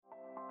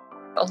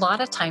A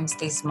lot of times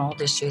these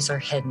mold issues are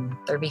hidden.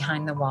 They're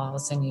behind the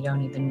walls and you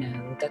don't even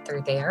know that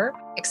they're there,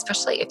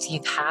 especially if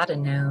you've had a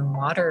known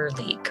water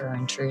leak or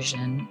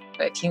intrusion.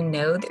 If you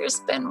know there's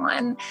been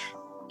one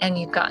and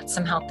you've got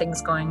some health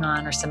things going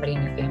on or somebody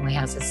in your family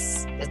has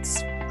this,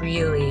 it's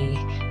really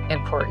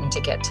important to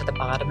get to the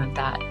bottom of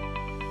that.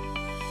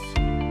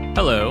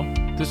 Hello,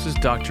 this is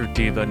Dr.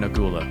 Diva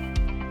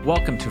Nagula.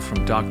 Welcome to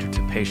From Doctor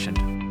to Patient,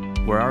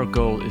 where our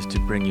goal is to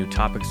bring you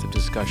topics of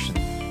discussion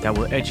that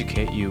will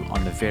educate you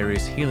on the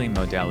various healing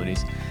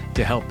modalities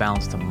to help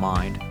balance the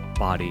mind,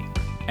 body,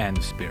 and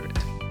the spirit.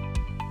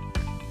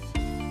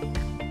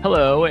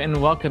 Hello,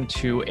 and welcome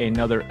to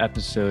another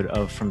episode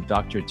of From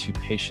Doctor to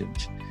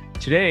Patient.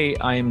 Today,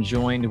 I am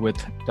joined with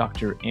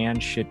Dr. Ann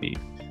Shippey.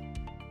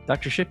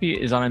 Dr. Shippey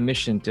is on a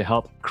mission to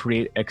help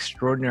create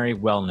extraordinary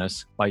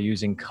wellness by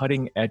using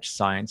cutting-edge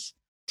science,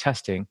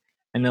 testing,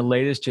 and the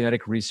latest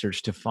genetic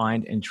research to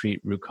find and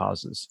treat root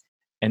causes,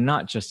 and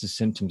not just the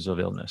symptoms of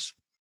illness.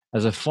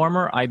 As a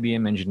former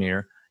IBM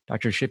engineer,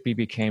 Dr. Shippey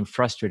became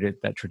frustrated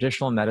that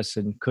traditional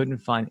medicine couldn't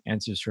find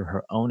answers for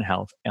her own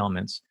health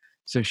ailments,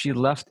 so she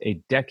left a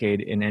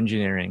decade in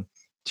engineering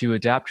to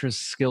adapt her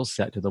skill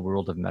set to the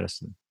world of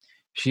medicine.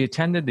 She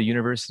attended the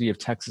University of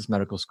Texas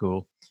Medical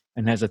School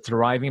and has a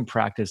thriving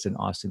practice in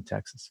Austin,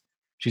 Texas.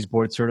 She's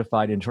board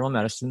certified in internal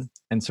medicine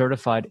and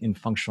certified in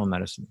functional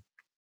medicine.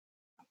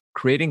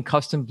 Creating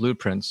custom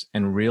blueprints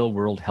and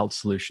real-world health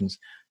solutions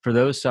for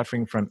those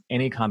suffering from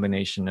any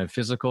combination of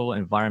physical,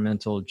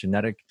 environmental,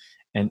 genetic,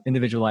 and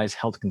individualized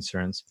health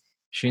concerns,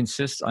 she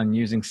insists on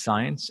using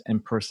science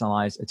and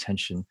personalized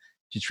attention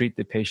to treat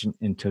the patient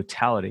in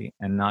totality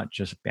and not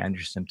just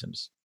bandage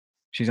symptoms.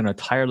 She's on a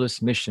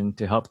tireless mission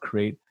to help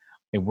create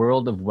a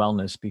world of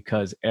wellness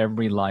because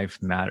every life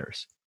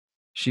matters.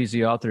 She's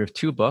the author of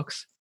 2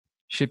 books,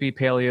 Shippey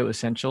Paleo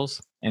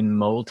Essentials and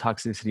Mold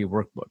Toxicity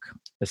Workbook.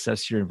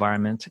 Assess your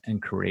environment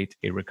and create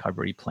a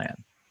recovery plan.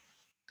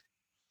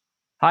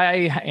 Hi,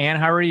 Ann.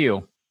 How are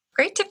you?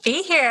 Great to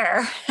be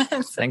here.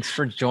 Thanks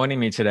for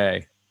joining me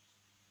today.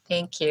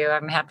 Thank you.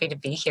 I'm happy to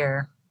be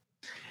here.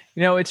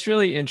 You know, it's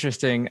really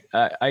interesting.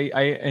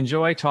 I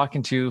enjoy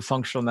talking to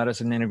functional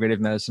medicine, integrative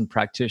medicine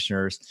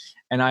practitioners,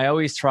 and I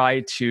always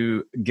try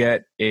to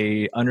get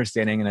a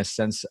understanding and a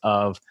sense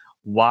of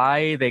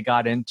why they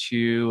got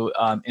into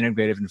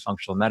integrative and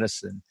functional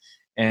medicine.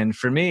 And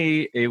for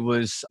me, it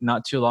was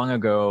not too long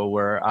ago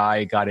where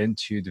I got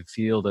into the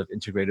field of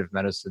integrative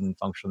medicine,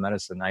 functional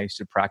medicine. I used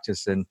to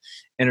practice in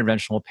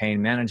interventional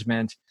pain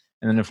management.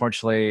 And then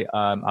unfortunately,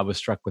 I was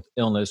struck with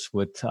illness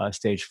with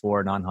stage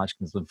 4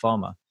 non-Hodgkin's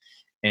lymphoma.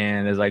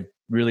 And as I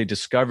really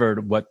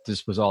discovered what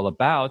this was all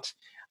about,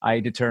 I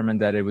determined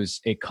that it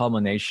was a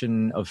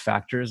culmination of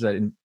factors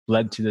that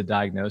led to the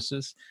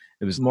diagnosis.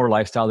 It was more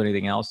lifestyle than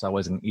anything else. I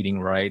wasn't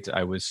eating right.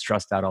 I was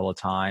stressed out all the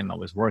time. I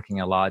was working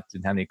a lot,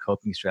 didn't have any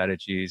coping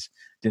strategies,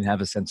 didn't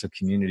have a sense of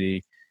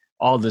community.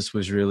 All this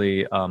was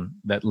really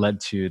that led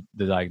to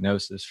the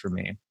diagnosis for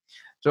me.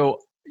 So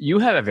you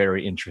have a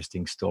very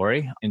interesting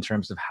story in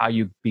terms of how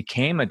you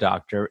became a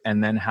doctor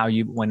and then how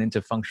you went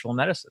into functional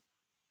medicine.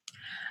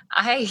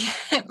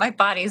 My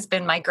body's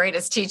been my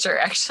greatest teacher,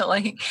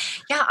 actually.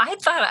 Yeah, I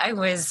thought I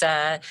was,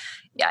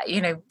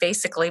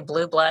 basically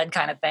blue blood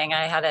kind of thing.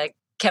 I had a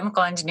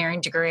chemical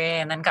engineering degree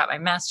and then got my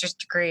master's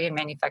degree in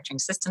manufacturing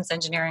systems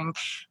engineering.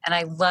 And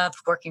I loved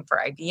working for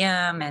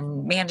IBM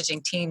and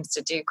managing teams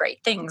to do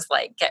great things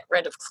like get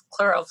rid of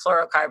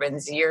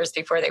chlorofluorocarbons years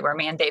before they were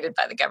mandated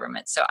by the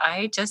government. So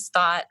I just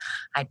thought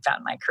I'd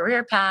found my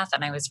career path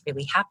and I was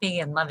really happy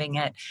and loving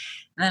it.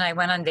 And then I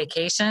went on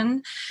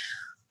vacation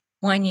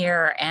 1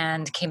 year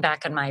and came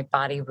back and my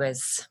body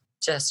was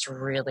just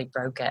really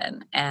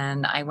broken.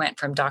 And I went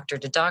from doctor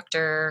to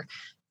doctor,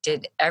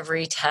 did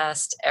every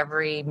test,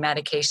 every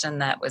medication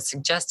that was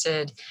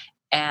suggested.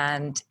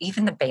 And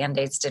even the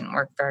Band-Aids didn't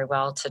work very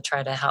well to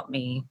try to help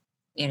me,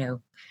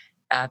 feel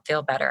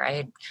better.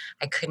 I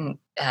couldn't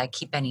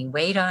keep any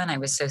weight on. I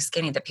was so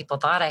skinny that people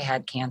thought I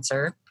had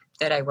cancer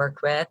that I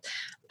worked with.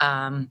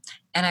 And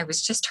I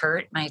was just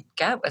hurt. My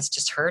gut was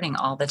just hurting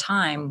all the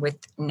time with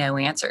no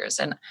answers.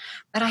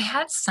 But I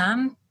had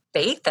some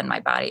faith in my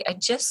body. I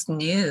just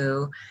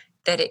knew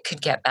that it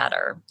could get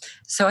better.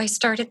 So I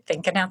started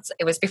thinking outside.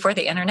 It was before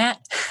the internet.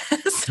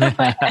 So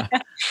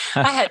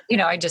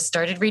I just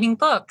started reading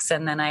books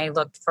and then I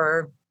looked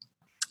for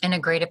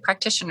integrative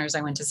practitioners.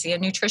 I went to see a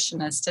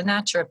nutritionist, a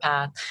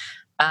naturopath.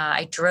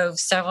 I drove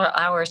several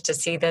hours to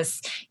see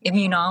this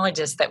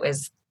immunologist that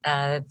was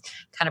kind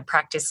of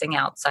practicing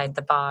outside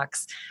the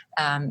box,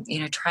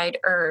 tried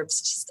herbs,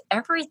 just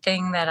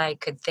everything that I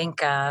could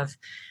think of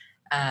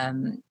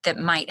that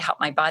might help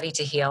my body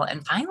to heal.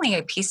 And finally,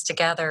 I pieced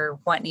together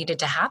what needed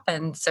to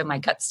happen. So my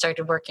gut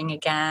started working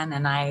again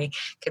and I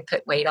could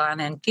put weight on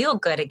and feel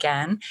good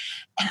again.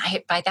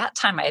 And by that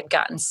time, I had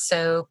gotten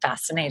so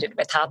fascinated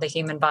with how the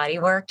human body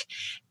worked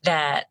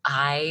that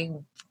I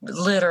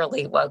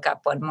literally woke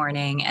up one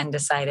morning and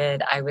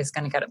decided I was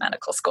going to go to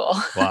medical school.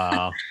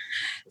 Wow.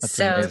 That's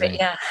amazing.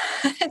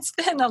 It's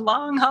been a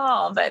long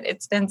haul, but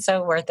it's been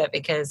so worth it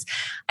because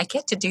I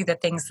get to do the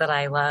things that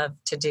I love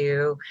to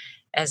do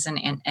as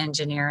an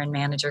engineer and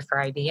manager for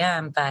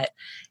IBM, but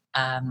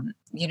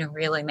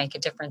really make a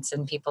difference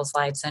in people's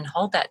lives and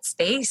hold that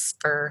space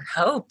for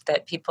hope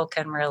that people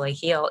can really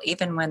heal,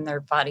 even when their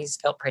bodies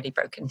feel pretty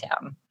broken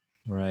down.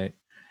 Right.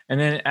 And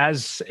then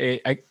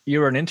you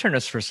were an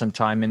internist for some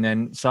time, and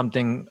then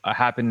something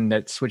happened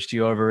that switched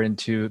you over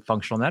into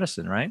functional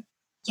medicine, right?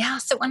 Yeah.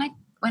 So when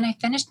I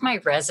finished my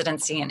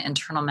residency in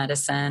internal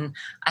medicine,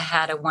 I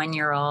had a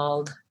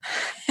 1-year-old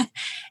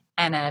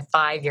and a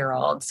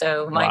 5-year-old.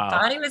 So my Wow.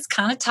 body was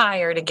kind of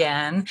tired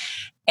again,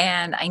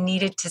 and I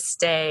needed to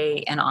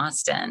stay in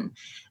Austin.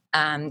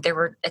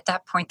 At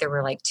that point, there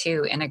were like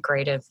 2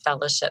 integrative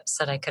fellowships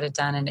that I could have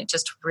done, and it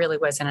just really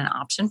wasn't an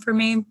option for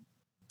me.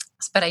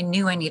 But I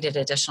knew I needed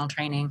additional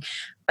training.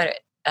 But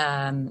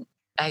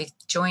I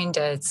joined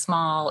a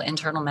small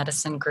internal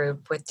medicine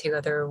group with 2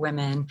 other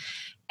women,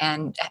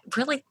 and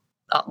really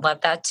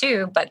loved that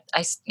too. But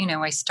I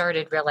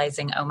started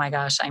realizing, oh my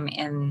gosh,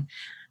 I'm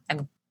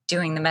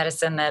doing the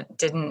medicine that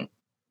didn't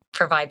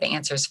provide the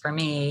answers for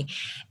me.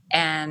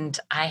 And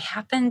I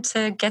happened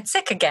to get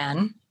sick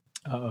again.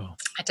 Oh,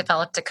 I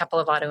developed a couple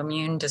of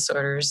autoimmune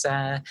disorders.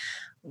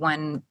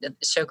 One,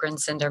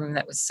 Sjogren's syndrome,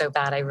 that was so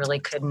bad I really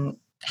couldn't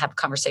have a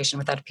conversation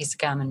without a piece of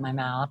gum in my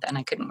mouth, and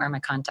I couldn't wear my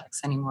contacts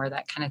anymore,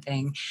 that kind of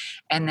thing.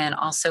 And then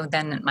also,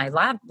 then my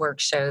lab work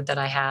showed that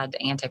I had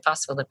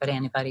antiphospholipid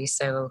antibodies,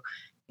 so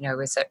I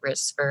was at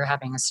risk for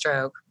having a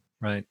stroke.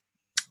 right.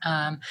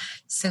 Um,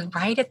 so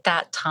right at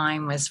that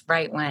time was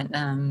right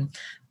when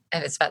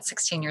it was about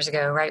 16 years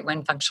ago, right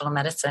when functional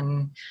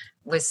medicine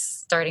was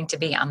starting to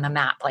be on the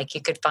map, like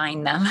you could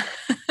find them.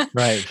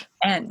 Right.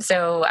 And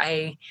so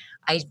I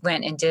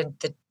went and did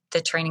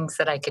the trainings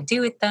that I could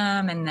do with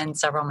them, and then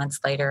several months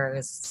later, I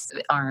was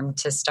armed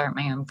to start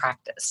my own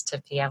practice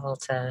to be able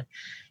to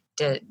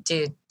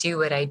do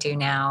what I do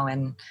now,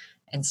 and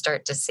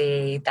start to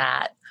see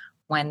that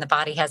when the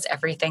body has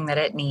everything that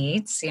it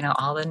needs,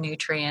 all the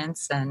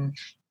nutrients, and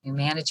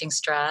managing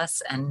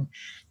stress and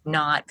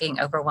not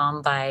being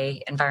overwhelmed by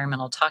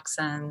environmental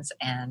toxins,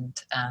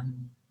 and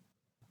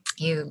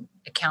you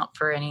account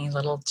for any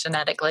little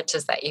genetic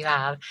glitches that you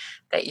have,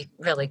 that you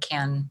really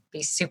can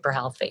be super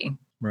healthy.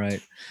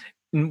 Right.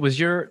 Was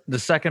the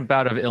second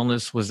bout of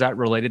illness, was that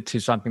related to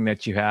something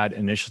that you had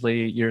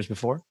initially years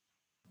before?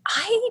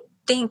 I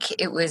think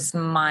it was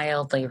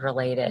mildly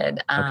related.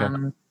 Okay.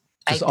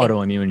 I Just think,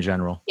 autoimmune in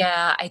general.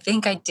 yeah, I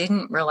think I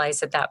didn't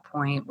realize at that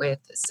point with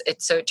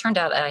it. So it turned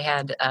out that I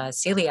had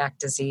celiac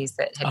disease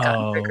that had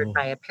gotten triggered Oh,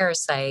 by a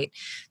parasite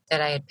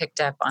that I had picked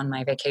up on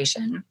my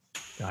vacation.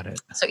 got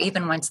it. So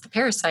even once the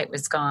parasite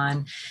was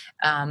gone,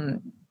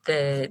 um,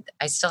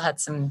 I still had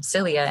some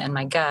cilia in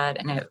my gut,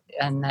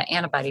 and the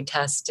antibody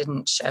test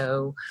didn't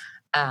show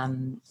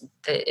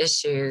the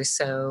issue.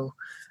 So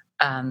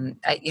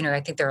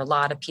I think there are a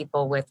lot of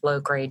people with low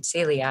grade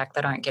celiac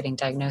that aren't getting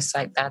diagnosed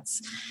like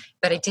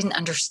but I didn't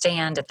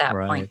understand at that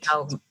point Right.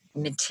 how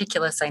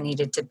meticulous I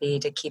needed to be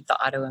to keep the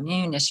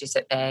autoimmune issues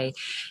at bay.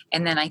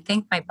 And then I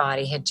think my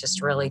body had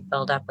just really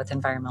filled up with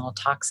environmental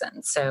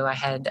toxins. So I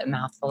had a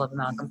mouthful of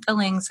amalgam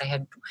fillings.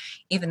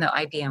 Even though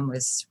IBM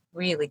was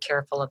really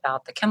careful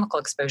about the chemical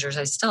exposures,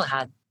 I still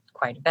had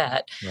quite a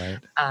bit. Right.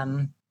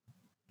 Um,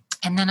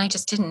 and then I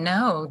just didn't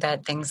know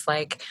that things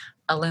like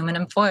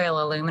aluminum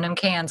foil, aluminum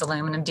cans,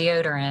 aluminum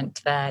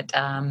deodorant, that,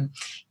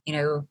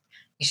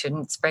 you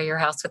shouldn't spray your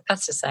house with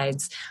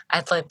pesticides.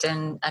 I'd lived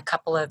in a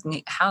couple of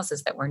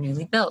houses that were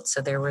newly built. So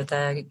there were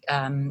the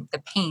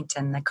paint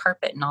and the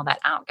carpet and all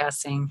that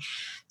outgassing.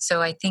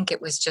 So I think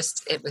it was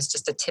just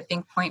a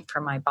tipping point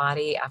for my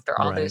body after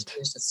all those Right.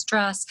 years of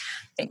stress.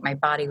 I think my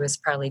body was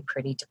probably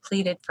pretty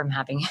depleted from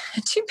having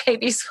 2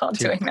 babies while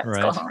Two. doing med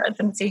school Right. and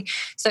residency.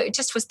 So it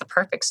just was the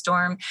perfect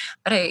storm.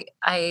 But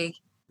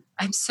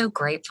I'm so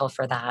grateful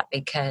for that,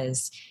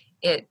 because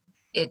it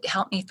it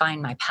helped me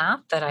find my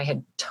path that I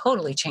had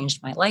totally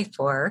changed my life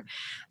for,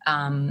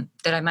 that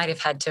I might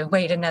have had to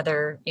wait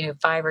another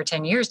 5 or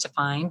 10 years to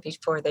find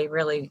before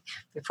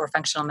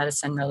functional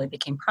medicine really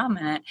became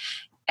prominent.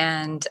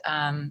 And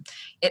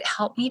it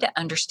helped me to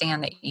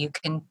understand that you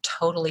can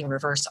totally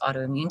reverse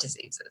autoimmune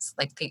diseases.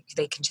 Like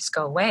they can just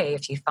go away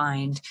if you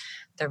find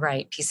the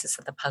right pieces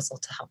of the puzzle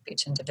to help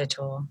each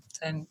individual.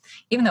 And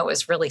even though it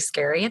was really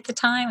scary at the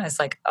time, I was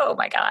like, oh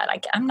my God,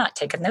 I'm not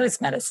taking those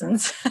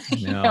medicines. I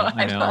know.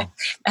 I I'm like,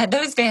 know.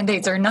 those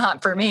band-aids are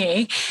not for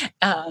me.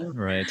 Um,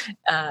 Right.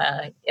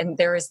 and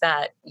there was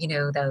that,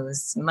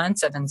 those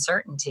months of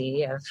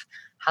uncertainty of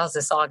how's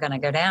this all going to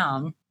go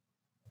down.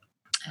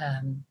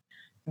 Um,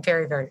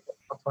 Very, very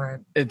grateful for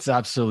it. It's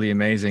absolutely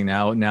amazing.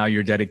 Now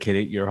you're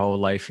dedicated your whole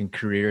life and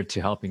career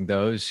to helping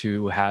those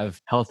who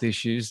have health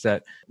issues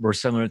that were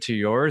similar to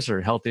yours,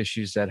 or health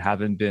issues that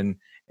haven't been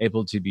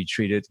able to be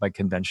treated by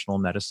conventional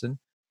medicine.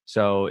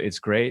 So it's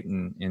great.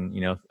 And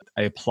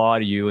I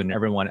applaud you and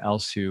everyone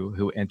else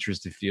who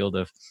enters the field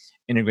of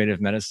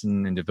integrative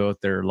medicine and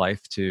devote their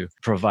life to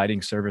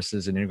providing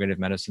services in integrative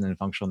medicine and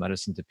functional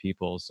medicine to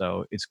people.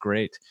 So it's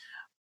great.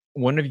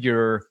 One of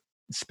your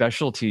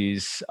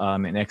specialties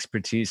and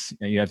expertise,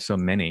 you have so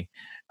many,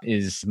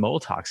 is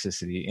mold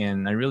toxicity.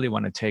 And I really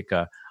want to take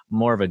a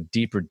more of a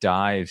deeper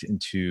dive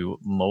into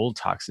mold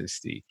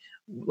toxicity.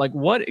 Like,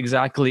 what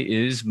exactly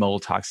is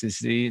mold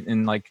toxicity,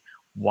 and like,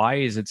 why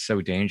is it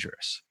so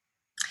dangerous?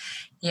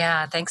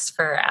 Yeah, thanks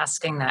for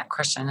asking that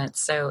question.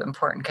 It's so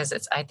important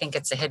because I think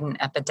it's a hidden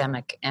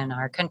epidemic in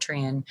our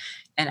country and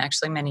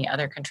actually many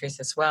other countries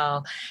as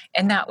well.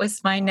 And that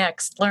was my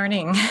next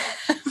learning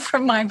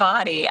from my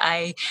body.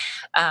 A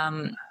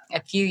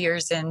few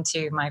years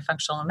into my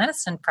functional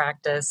medicine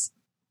practice,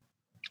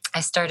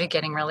 I started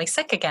getting really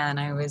sick again.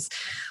 I was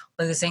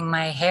losing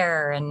my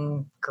hair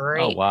and Oh,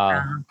 great.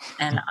 wow.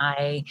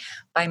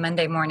 By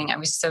Monday morning, I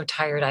was so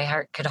tired.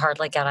 Could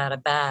hardly get out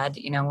of bed,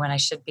 when I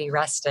should be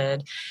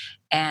rested.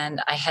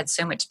 And I had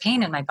so much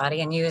pain in my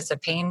body. And you, as a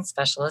pain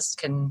specialist,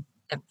 can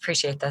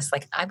appreciate this.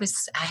 Like I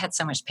had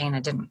so much pain. I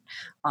didn't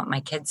want my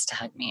kids to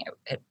hug me.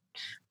 It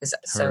was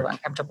so Hurt.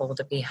 uncomfortable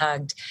to be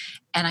hugged.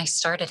 And I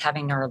started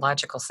having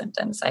neurological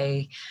symptoms.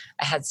 I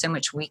had so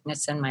much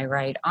weakness in my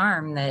right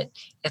arm that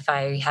if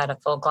I had a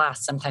full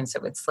glass, sometimes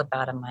it would slip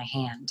out of my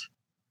hand.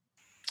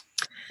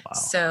 Wow.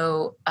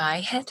 So I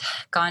had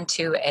gone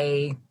to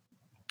an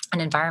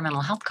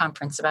environmental health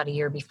conference about a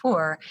year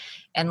before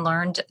and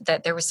learned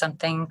that there was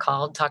something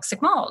called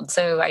toxic mold.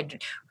 So I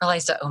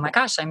realized, oh my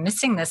gosh, I'm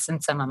missing this in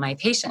some of my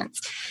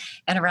patients.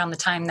 And around the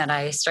time that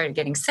I started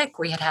getting sick,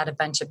 we had a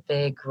bunch of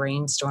big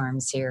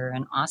rainstorms here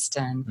in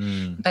Austin,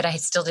 Mm, but I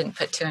still didn't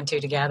put two and two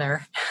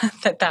together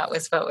that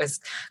was what was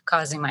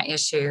causing my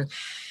issue.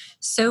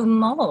 So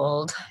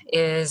mold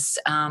is,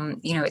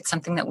 it's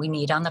something that we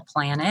need on the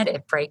planet.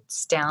 It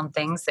breaks down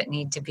things that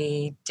need to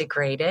be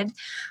degraded.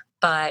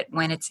 But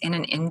when it's in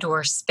an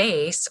indoor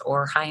space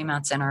or high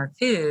amounts in our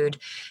food,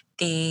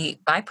 the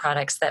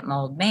byproducts that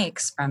mold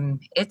makes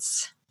from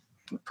its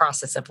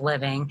process of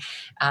living,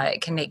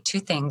 it can make two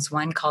things.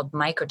 One called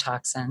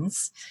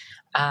mycotoxins,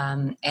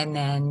 and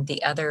then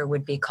the other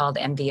would be called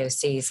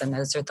MVOCs, and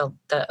those are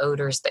the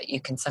odors that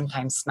you can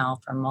sometimes smell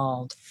from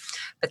mold.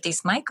 But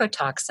these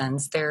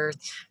mycotoxins, there are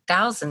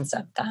thousands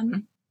of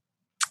them.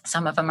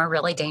 Some of them are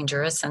really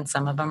dangerous, and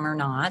some of them are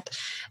not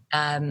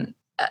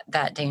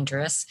that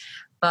dangerous.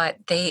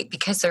 But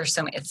because there's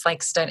it's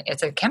like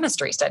it's a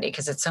chemistry study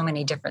because it's so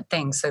many different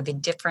things. So the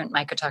different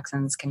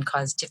mycotoxins can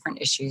cause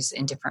different issues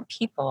in different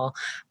people,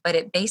 but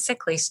it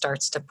basically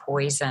starts to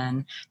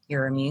poison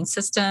your immune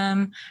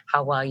system,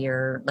 how well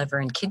your liver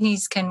and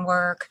kidneys can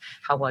work,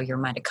 how well your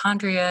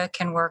mitochondria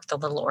can work, the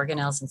little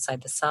organelles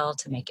inside the cell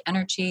to make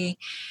energy.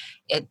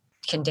 It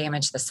can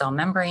damage the cell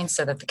membrane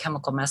so that the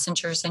chemical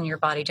messengers in your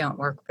body don't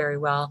work very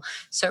well.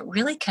 So it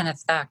really can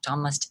affect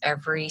almost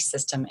every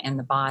system in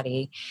the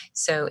body.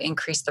 So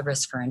increase the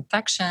risk for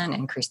infection,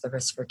 increase the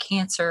risk for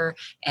cancer,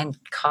 and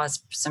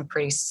cause some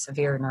pretty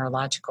severe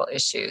neurological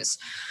issues.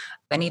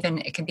 And even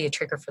it can be a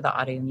trigger for the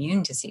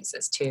autoimmune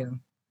diseases too.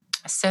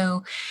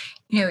 So,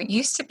 it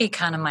used to be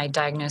kind of my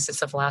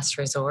diagnosis of last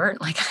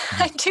resort. Like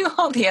I do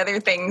all the other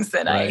things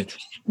that I right.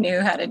 knew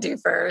how to do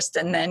first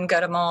and then go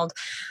to mold.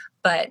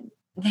 But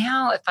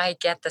now, if I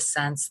get the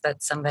sense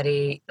that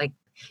somebody, like,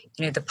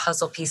 the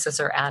puzzle pieces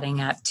are adding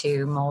up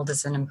to mold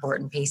is an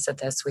important piece of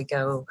this, we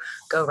go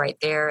right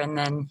there. And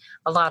then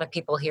a lot of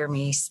people hear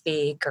me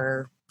speak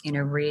or,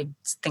 read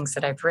things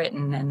that I've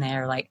written and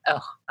they're like,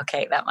 oh,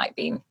 okay, that might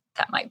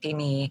be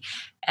me,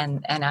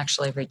 and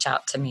actually reach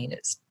out to me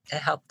to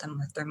help them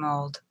with their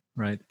mold.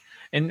 Right.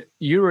 And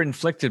you were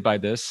inflicted by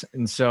this.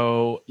 And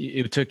so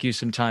it took you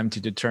some time to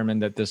determine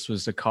that this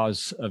was the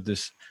cause of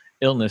this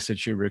illness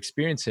that you were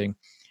experiencing.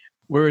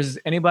 Was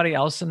anybody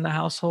else in the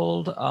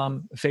household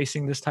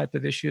facing this type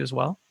of issue as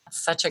well?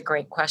 Such a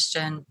great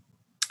question.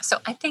 So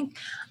I think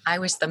I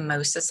was the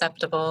most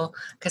susceptible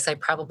because I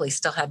probably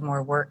still had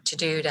more work to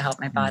do to help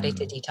my body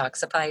to Mm,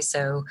 detoxify.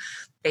 So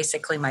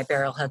basically, my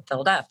barrel had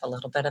filled up a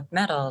little bit of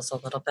metals, a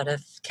little bit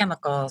of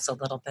chemicals, a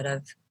little bit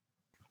of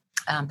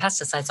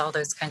pesticides, all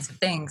those kinds of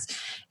things.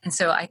 And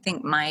so I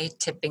think my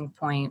tipping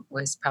point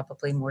was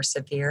probably more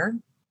severe,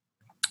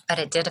 but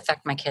it did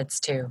affect my kids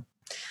too.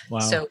 wow.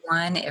 So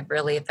one, it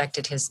really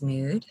affected his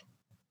mood,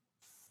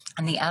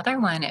 and the other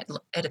one, it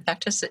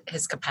affected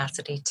his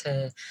capacity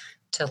to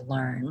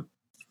learn.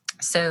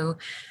 So,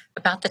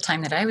 about the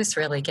time that I was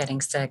really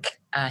getting sick,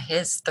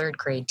 his third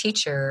grade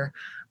teacher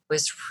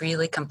was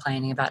really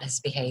complaining about his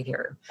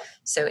behavior.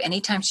 So,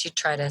 anytime she'd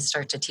try to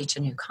start to teach a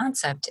new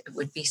concept, it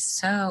would be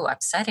so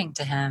upsetting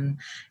to him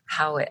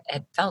how it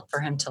felt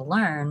for him to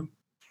learn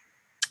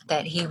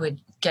that he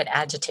would get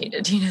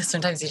agitated.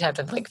 Sometimes he'd have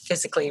to like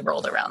physically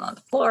roll around on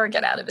the floor,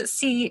 get out of his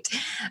seat.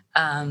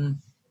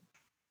 Um,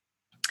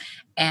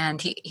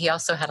 and he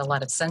also had a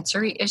lot of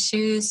sensory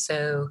issues.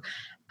 So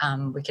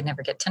we could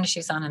never get tennis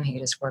shoes on him. He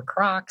just wore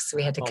Crocs.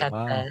 We had to Oh, cut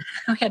wow. the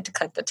we had to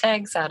cut the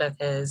tags out of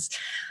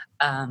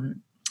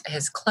um,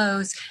 his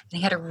clothes. And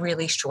he had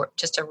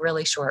just a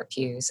really short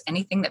fuse.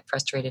 Anything that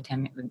frustrated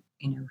him, it would,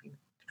 he would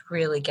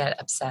really get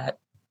upset.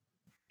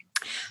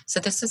 So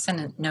this was in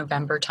a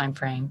November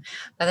timeframe.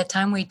 By the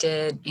time we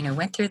did,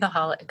 went through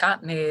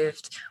got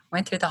moved,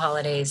 went through the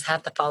holidays,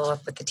 had the follow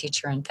up with the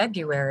teacher in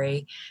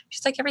February.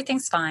 She's like,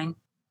 everything's fine.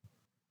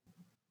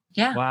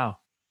 Yeah, Wow.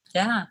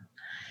 yeah.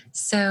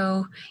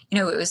 So,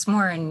 it was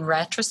more in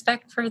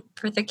retrospect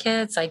for the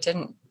kids. I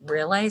didn't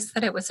realize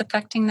that it was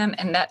affecting them.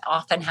 And that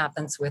often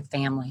happens with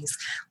families.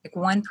 Like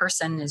one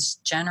person is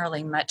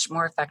generally much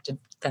more affected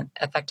than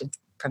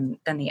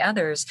the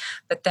others.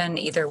 But then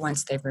either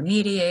once they've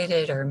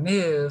remediated or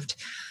moved,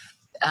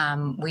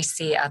 we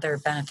see other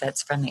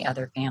benefits from the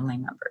other family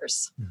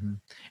members. Hmm.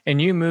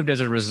 And you moved as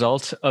a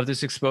result of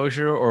this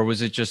exposure, or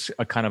was it just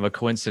a kind of a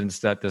coincidence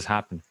that this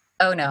happened?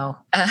 Oh no.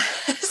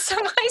 So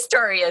my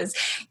story is,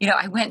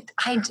 I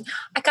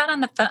got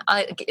on the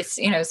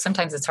phone.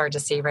 Sometimes it's hard to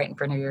see right in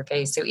front of your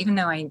face. So even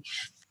though I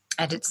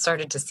had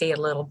started to see a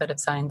little bit of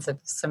signs of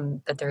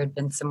that there had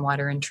been some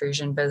water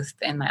intrusion, both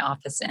in my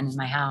office and in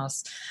my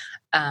house.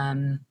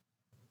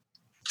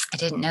 I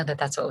didn't know that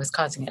that's what was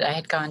causing it. I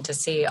had gone to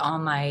see all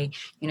my,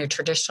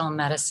 traditional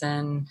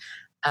medicine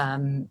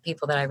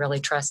people that I really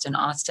trust in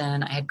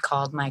Austin. I had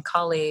called my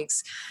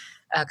colleagues,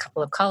 a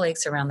couple of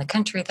colleagues around the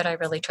country that I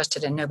really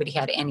trusted, and nobody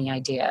had any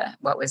idea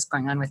what was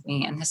going on with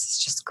me. And this is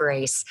just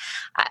grace.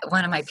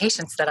 One of my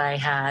patients that I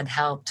had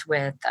helped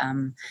with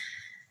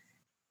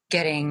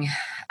getting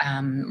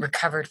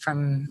recovered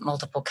from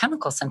multiple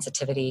chemical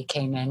sensitivity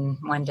came in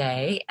one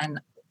day,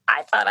 and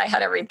I thought I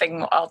had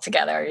everything all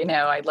together.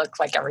 I looked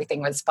like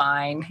everything was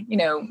fine,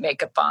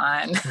 makeup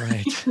on,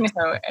 Right.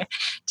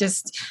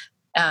 just,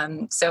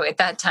 so at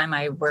that time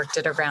I worked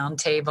at a round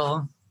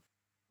table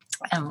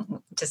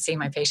to see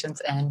my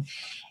patients, and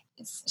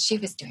she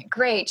was doing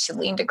great. She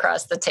leaned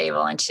across the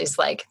table and she's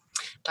like,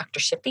 "Dr.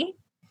 Shippey,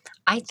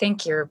 I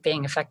think you're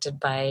being affected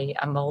by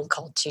a mold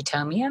called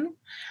Chitomium."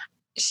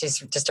 She's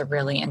just a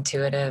really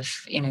intuitive,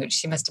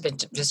 she must have been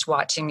just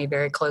watching me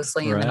very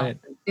closely and then also Right.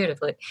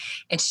 intuitively.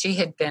 And she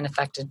had been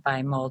affected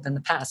by mold in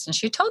the past. And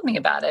she told me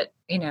about it,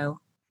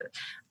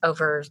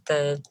 over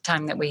the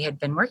time that we had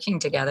been working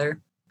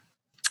together.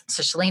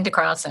 So she leaned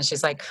across and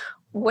she's like,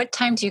 "What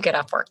time do you get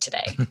off work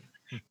today?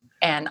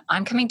 And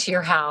I'm coming to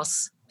your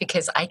house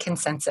because I can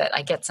sense it.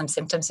 I get some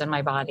symptoms in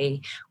my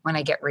body when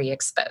I get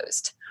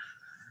re-exposed."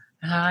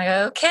 And I'm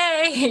like,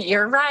 "Okay,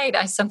 you're right.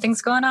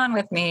 Something's going on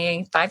with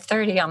me.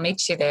 5:30, I'll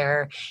meet you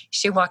there."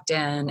 She walked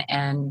in,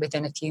 and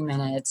within a few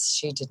minutes,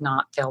 she did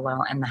not feel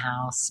well in the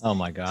house. Oh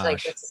my She's like,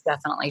 gosh. "This is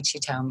definitely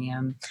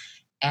Chitomium."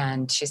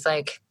 And she's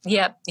like,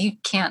 "Yep, you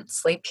can't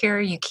sleep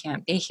here. You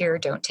can't be here.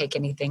 Don't take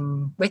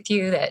anything with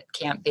you that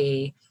can't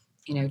be,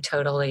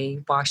 totally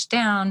washed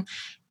down,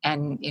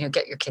 and,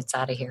 get your kids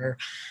out of here."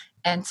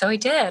 And so I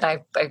did.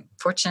 I'm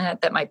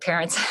fortunate that my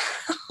parents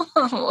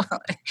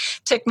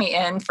took me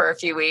in for a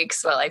few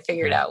weeks while I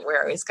figured Right. out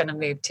where I was going to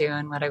move to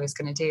and what I was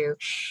going to do.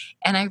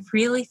 And I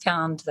really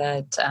found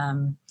that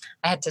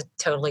I had to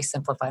totally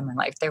simplify my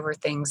life. There were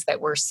things that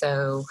were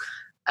so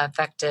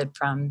affected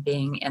from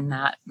being in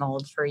that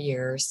mold for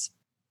years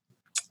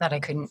that I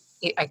couldn't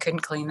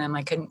clean them.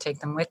 I couldn't take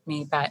them with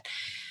me. But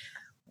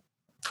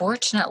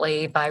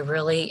fortunately, by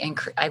really,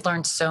 I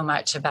learned so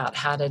much about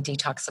how to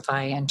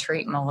detoxify and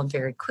treat mold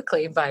very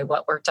quickly by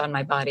what worked on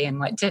my body and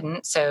what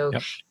didn't. So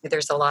Yep.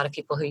 there's a lot of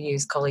people who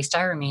use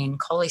cholestyramine.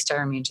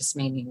 Cholestyramine just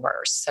made me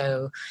worse.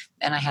 So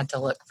then I had to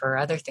look for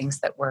other things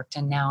that worked.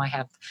 And now I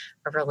have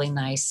a really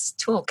nice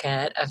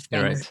toolkit of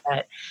You're things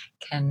right. that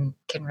can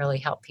really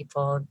help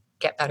people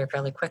get better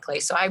really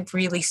quickly. So I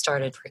really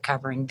started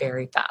recovering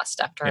very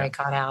fast after Yeah. I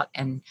got out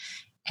and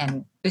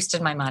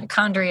boosted my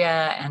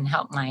mitochondria and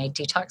helped my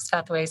detox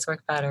pathways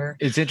work better.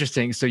 It's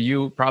interesting. So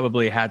you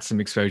probably had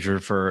some exposure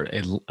for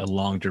a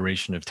long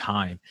duration of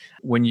time.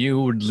 When you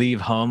would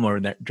leave home or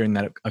during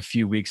that a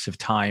few weeks of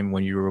time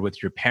when you were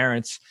with your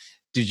parents,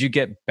 did you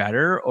get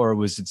better, or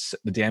was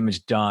the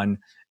damage done,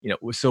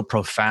 was so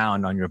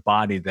profound on your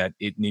body that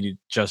it needed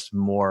just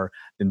more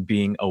than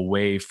being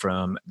away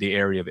from the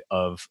area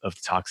of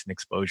toxin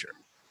exposure?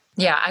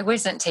 Yeah, I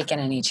wasn't taking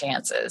any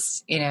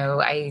chances.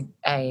 I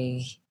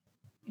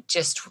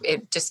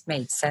it just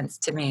made sense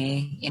to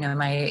me.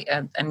 My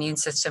immune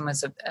system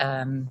was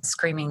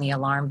screaming the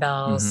alarm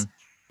bells. Hmm.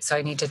 So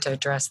I needed to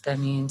address the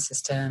immune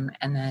system.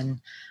 And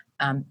then,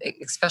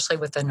 especially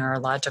with the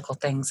neurological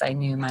things, I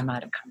knew my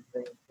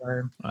mitochondria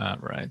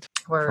Right.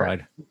 were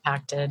Fried.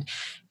 impacted.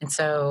 And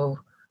so,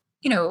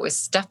 it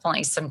was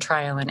definitely some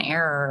trial and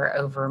error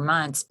over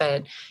months,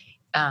 but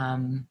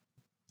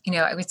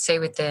I would say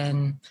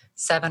within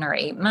 7 or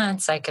 8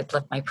 months, I could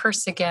lift my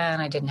purse again.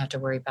 I didn't have to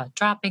worry about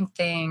dropping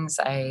things.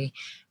 I,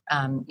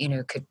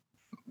 could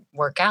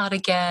work out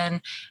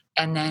again.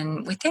 And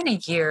then within a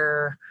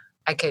year,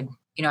 I could,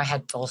 I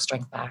had full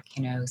strength back,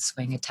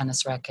 swing a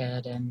tennis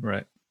racket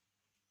Right.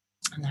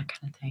 and that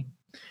kind of thing.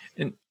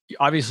 And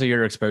obviously,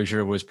 your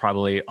exposure was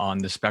probably on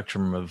the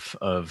spectrum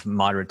of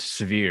moderate to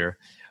severe.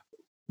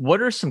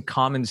 What are some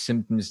common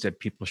symptoms that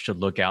people should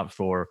look out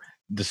for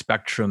the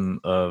spectrum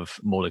of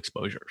mold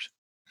exposures?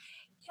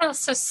 Yeah,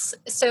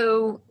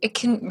 so it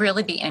can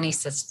really be any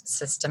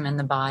system in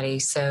the body.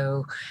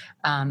 So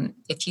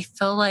if you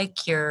feel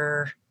like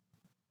your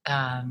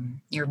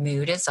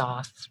mood is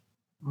off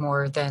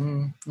more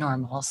than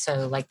normal.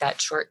 So, like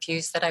that short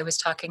fuse that I was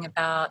talking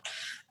about,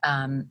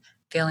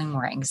 feeling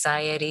more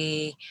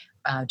anxiety,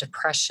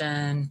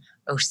 depression,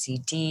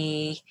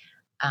 OCD,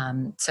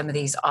 some of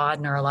these odd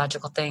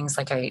neurological things.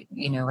 Like I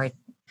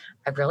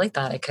really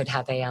thought I could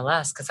have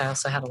ALS because I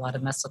also had a lot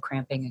of muscle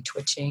cramping and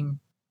twitching.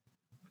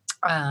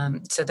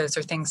 So those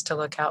are things to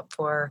look out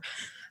for.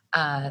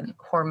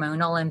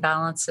 Hormonal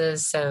imbalances.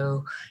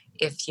 So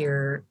if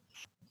you're,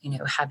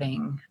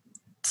 having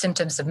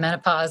symptoms of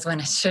menopause when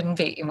it shouldn't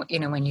be,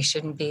 when you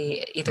shouldn't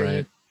be, either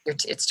Right.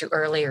 it's too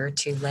early or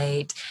too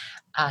late.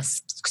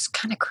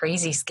 Kind of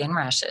crazy skin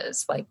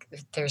rashes. Like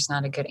there's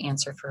not a good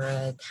answer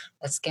for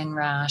a skin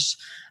rash.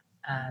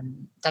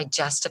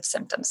 Digestive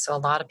symptoms. So a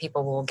lot of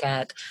people will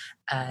get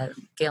a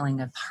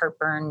feeling of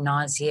heartburn,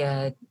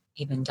 nausea,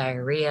 even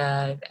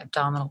diarrhea,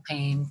 abdominal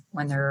pain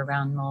when they're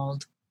around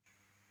mold.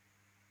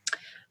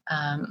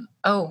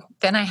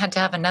 Then I had to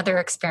have another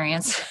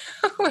experience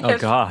Oh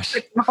gosh.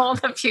 with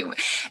mold.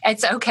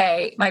 It's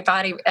okay. My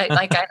body,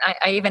 I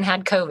even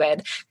had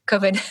COVID.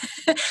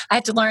 I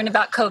had to learn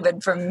about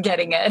COVID from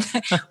getting it,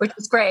 which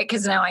was great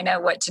because now I know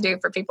what to do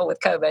for people with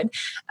COVID.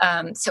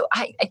 So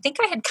I think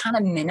I had kind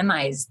of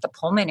minimized the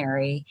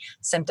pulmonary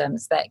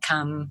symptoms that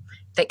can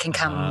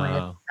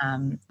come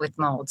with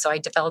mold. So I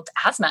developed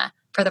asthma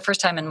for the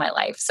first time in my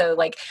life. So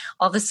like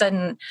all of a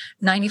sudden,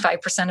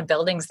 95% of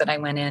buildings that I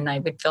went in, I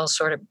would feel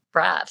short of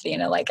breath,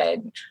 like I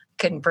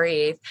couldn't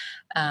breathe.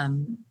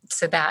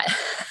 So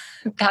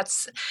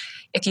that's,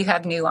 if you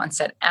have new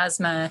onset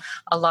asthma,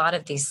 a lot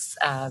of these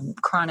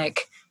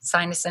chronic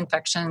sinus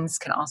infections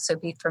can also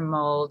be from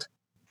mold.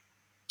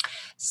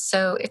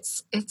 So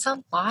it's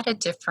a lot of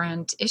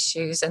different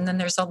issues. And then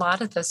there's a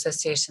lot of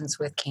associations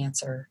with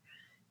cancer,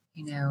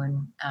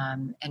 and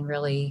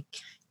really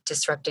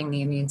disrupting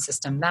the immune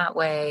system that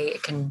way.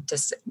 It can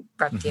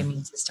disrupt the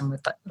immune system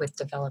with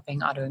developing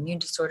autoimmune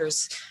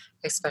disorders,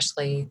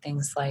 especially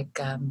things like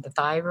the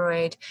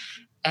thyroid,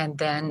 and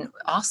then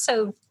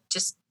also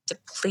just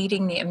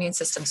depleting the immune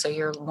system, so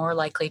you're more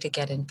likely to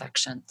get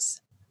infections.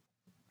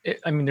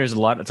 There's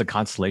it's a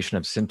constellation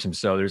of symptoms.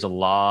 So there's a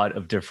lot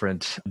of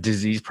different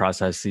disease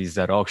processes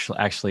that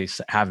actually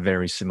have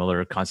very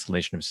similar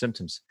constellation of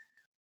symptoms.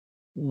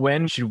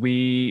 When should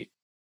we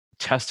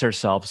test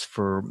ourselves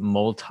for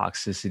mold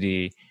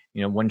toxicity?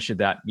 When should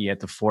that be at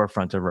the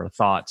forefront of our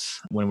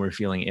thoughts when we're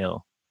feeling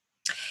ill?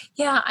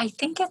 Yeah, I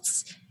think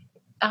it's,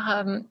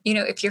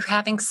 if you're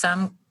having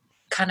some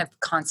kind of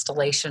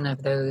constellation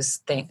of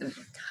those things,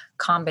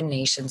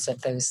 combinations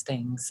of those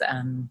things,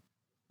 odd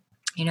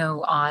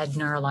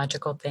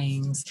neurological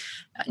things,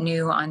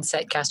 new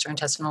onset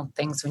gastrointestinal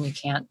things when you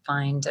can't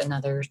find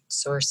another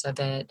source of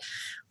it,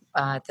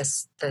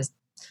 the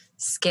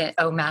skin,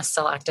 mast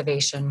cell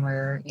activation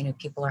where,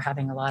 people are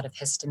having a lot of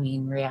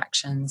histamine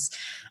reactions.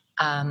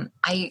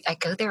 I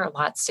go there a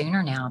lot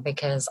sooner now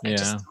because I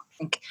just don't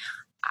think,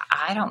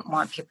 I don't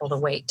want people to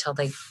wait till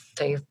they're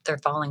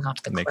falling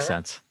off the cliff. Makes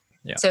sense.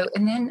 Yeah. So,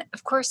 and then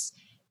of course,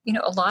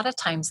 a lot of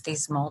times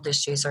these mold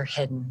issues are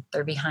hidden.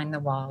 They're behind the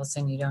walls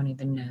and you don't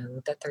even know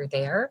that they're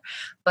there.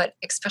 But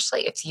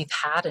especially if you've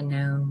had a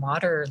known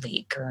water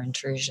leak or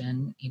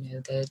intrusion,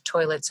 the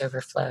toilet's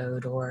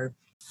overflowed or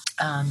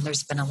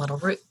there's been a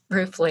little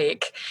roof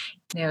leak.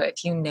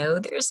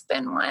 If there's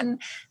been one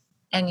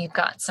and you've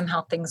got some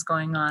health things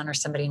going on or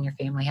somebody in your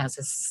family has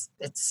this,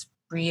 it's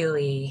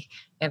really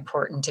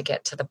important to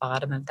get to the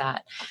bottom of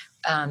that.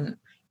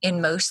 In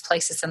most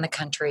places in the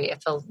country,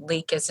 if a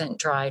leak isn't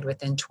dried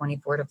within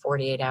 24 to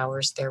 48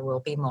 hours, there will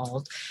be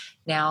mold.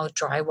 Now,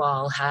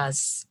 drywall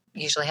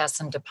usually has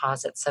some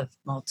deposits of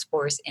mold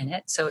spores in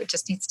it, so it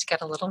just needs to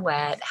get a little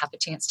wet, have a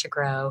chance to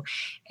grow.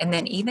 And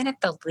then even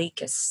if the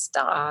leak is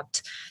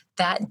stopped,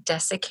 that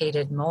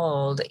desiccated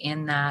mold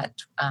in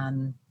that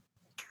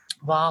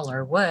wall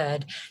or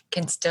wood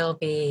can still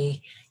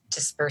be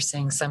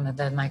dispersing some of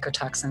the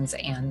mycotoxins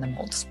and the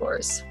mold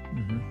spores.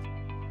 Mm-hmm.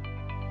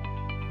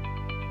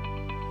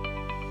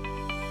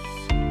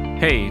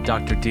 Hey,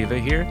 Dr. Diva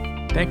here.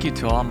 Thank you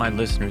to all my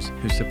listeners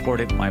who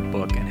supported my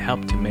book and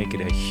helped to make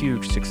it a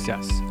huge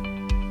success.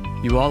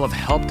 You all have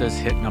helped us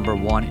hit number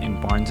 1 in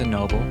Barnes &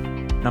 Noble,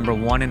 number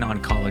 1 in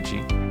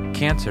oncology,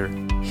 cancer,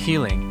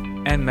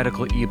 healing, and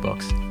medical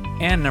ebooks,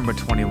 and number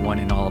 21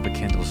 in all of the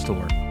Kindle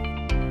store.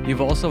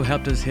 You've also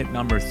helped us hit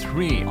number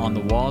 3 on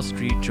the Wall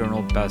Street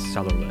Journal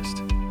bestseller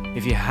list.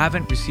 If you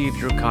haven't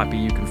received your copy,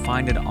 you can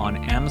find it on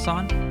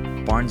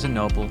Amazon, Barnes &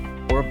 Noble,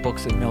 or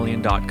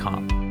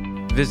booksamillion.com.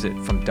 Visit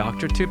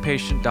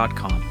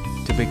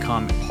FromDoctorToPatient.com to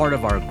become part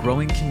of our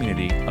growing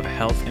community of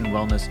health and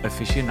wellness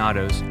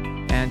aficionados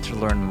and to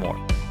learn more.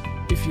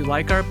 If you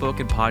like our book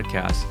and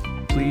podcast,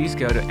 please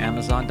go to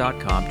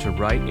Amazon.com to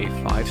write a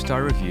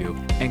 5-star review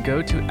and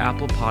go to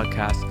Apple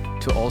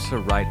Podcasts to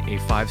also write a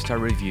 5-star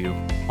review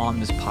on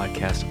this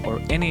podcast or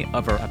any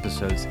of our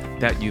episodes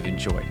that you've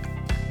enjoyed.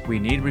 We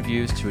need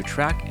reviews to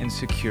attract and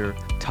secure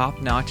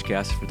top-notch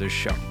guests for this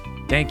show.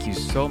 Thank you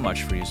so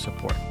much for your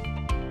support.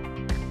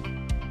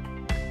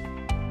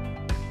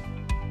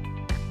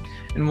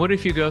 And what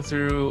if you go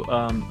through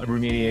a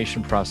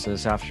remediation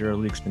process after a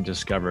leak's been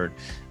discovered?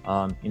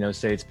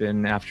 Say it's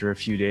been after a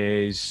few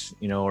days,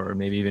 or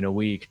maybe even a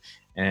week,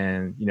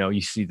 and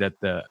you see that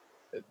the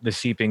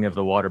seeping of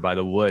the water by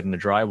the wood and the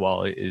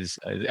drywall is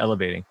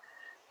elevating.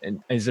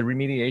 And is the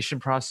remediation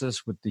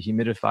process with the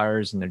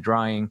humidifiers and the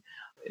drying,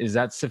 is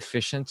that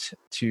sufficient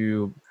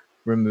to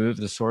remove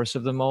the source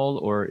of the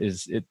mold, or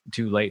is it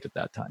too late at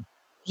that time?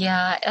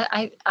 Yeah,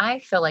 I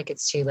feel like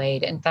it's too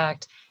late. In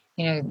fact,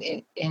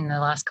 in the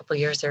last couple of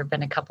years, there have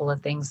been a couple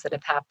of things that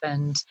have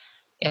happened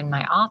in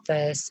my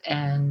office,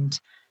 and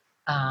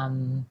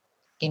um,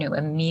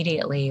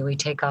 immediately we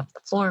take off the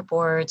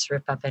floorboards,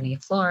 rip up any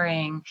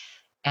flooring,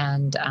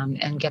 and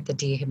get the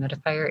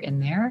dehumidifier in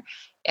there.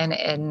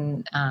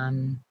 And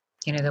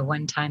the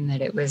one time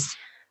that it was,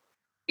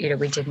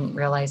 we didn't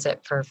realize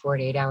it for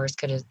 48 hours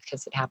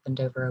because it happened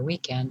over a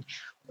weekend.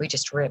 We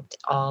just ripped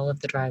all of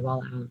the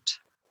drywall out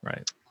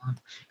Right.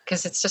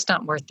 because it's just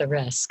not worth the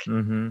risk.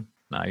 Mm-hmm.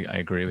 I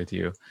agree with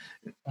you.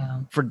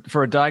 Yeah.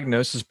 For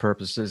diagnosis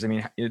purposes, I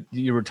mean,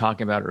 you were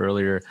talking about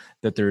earlier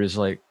that there is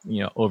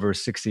over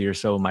 60 or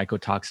so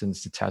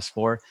mycotoxins to test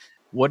for.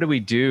 What do we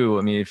do?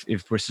 I mean,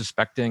 if we're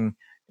suspecting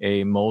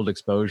a mold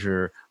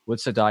exposure,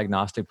 what's the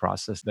diagnostic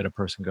process that a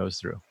person goes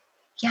through?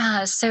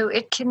 Yeah, so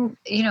it can,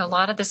 a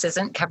lot of this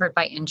isn't covered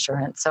by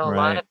insurance. So a lot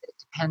Right. of it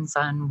depends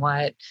on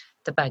what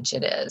the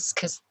budget is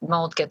because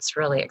mold gets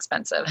really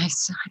expensive.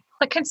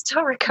 I'm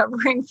still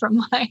recovering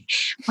from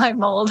my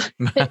mold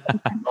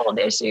mold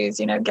issues,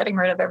 getting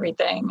rid of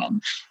everything.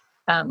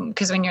 And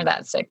because when you're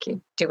that sick,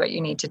 you do what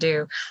you need to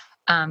do.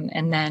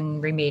 And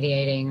then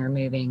remediating,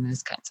 removing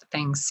those kinds of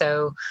things.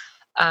 So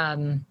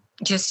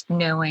just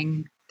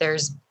knowing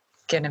there's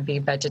going to be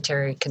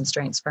budgetary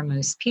constraints for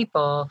most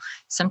people,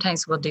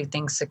 sometimes we'll do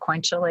things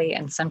sequentially.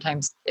 And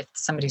sometimes if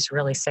somebody's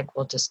really sick,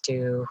 we'll just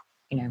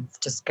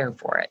just go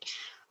for it.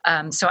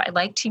 So I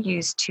like to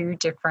use two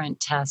different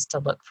tests to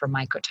look for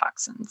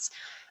mycotoxins.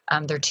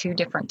 They're two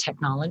different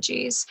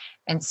technologies.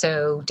 And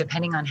so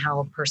depending on how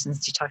a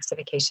person's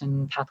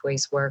detoxification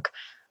pathways work,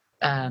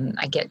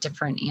 I get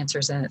different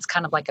answers. And it's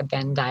kind of like a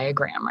Venn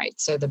diagram, right?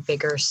 So the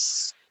bigger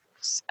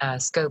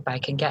scope I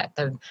can get,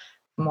 the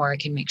more I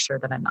can make sure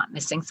that I'm not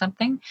missing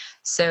something.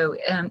 So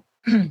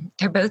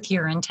they're both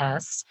urine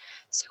tests.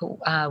 So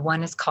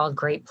one is called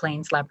Great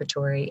Plains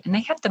Laboratory, and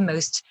they have the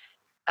most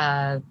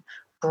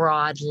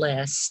broad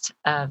list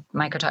of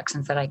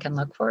mycotoxins that I can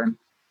look for.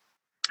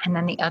 And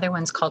then the other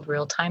one's called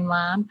Real Time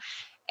Lab.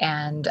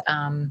 And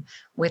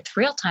with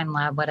Real Time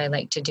Lab, what I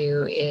like to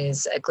do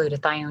is a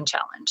glutathione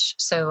challenge.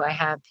 So I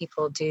have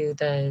people do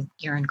the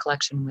urine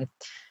collection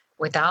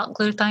without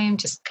glutathione,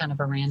 just kind of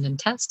a random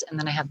test. And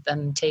then I have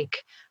them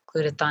take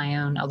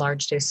glutathione, a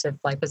large dose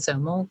of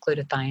liposomal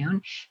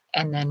glutathione,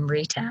 and then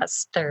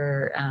retest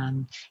their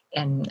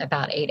in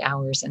about 8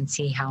 hours and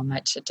see how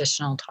much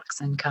additional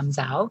toxin comes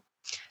out.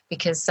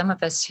 Because some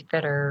of us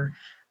that are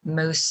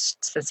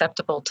most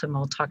susceptible to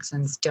mold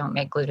toxins don't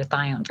make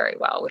glutathione very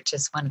well, which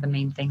is one of the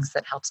main things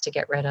that helps to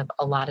get rid of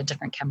a lot of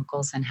different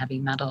chemicals and heavy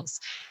metals.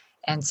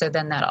 And so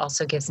then that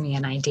also gives me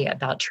an idea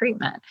about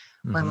treatment.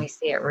 When we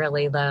see it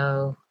really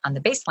low on the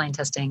baseline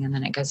testing and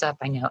then it goes up,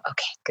 I know,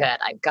 okay, good,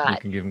 I've You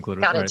got can give them a tool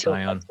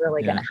glutathione. that's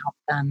really Yeah. going to help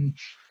them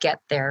get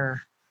the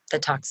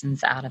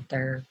toxins out of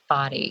their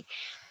body.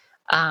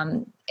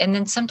 And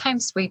then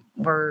sometimes we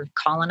were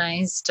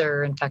colonized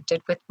or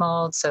infected with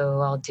mold. So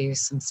I'll do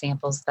some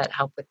samples that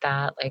help with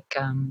that.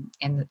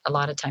 And a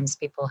lot of times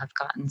people have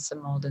gotten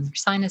some mold in their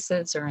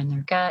sinuses or in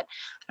their gut.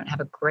 I don't have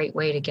a great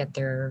way to get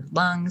their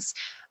lungs.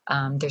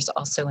 There's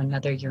also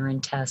another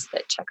urine test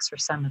that checks for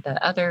some of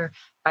the other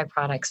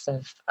byproducts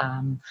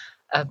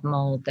of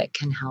mold that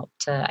can help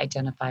to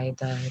identify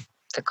the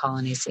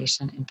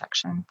colonization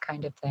infection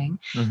kind of thing.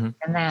 Mm-hmm.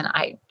 And then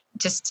I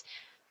just,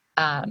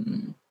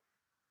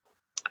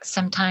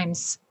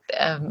 sometimes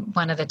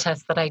one of the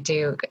tests that I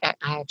do, I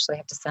actually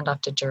have to send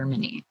off to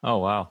Germany. Oh,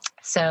 wow.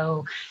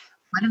 So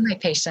one of my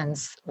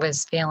patients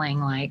was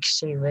feeling like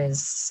she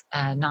was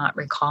not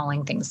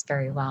recalling things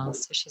very well.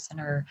 So she's in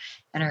her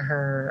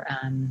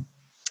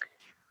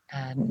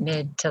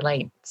mid to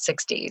late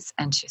 60s,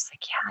 and she's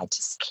like, "Yeah, I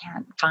just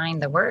can't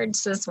find the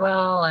words as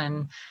well,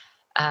 and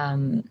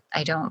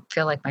I don't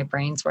feel like my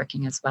brain's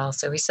working as well."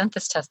 So we sent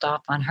this test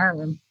off on her,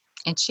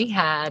 and she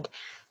had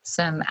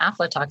some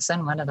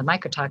aflatoxin, one of the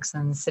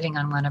mycotoxins, sitting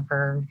on one of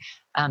her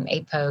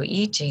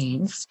ApoE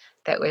genes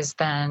that was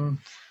then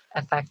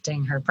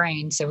affecting her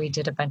brain. So we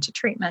did a bunch of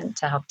treatment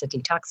to help to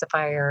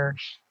detoxify her.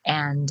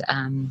 And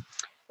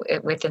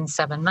within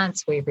 7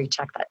 months, we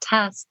rechecked that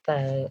test.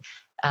 The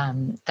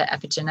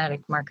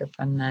epigenetic marker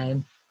from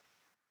the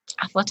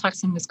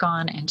aflatoxin was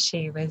gone, and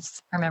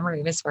her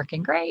memory was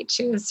working great.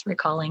 She was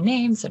recalling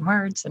names and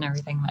words and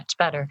everything much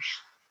better.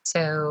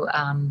 So,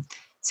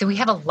 so we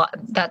have a lot,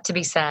 that to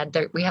be said,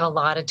 we have a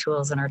lot of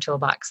tools in our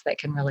toolbox that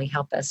can really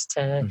help us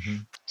to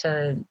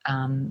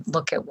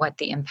look at what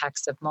the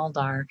impacts of mold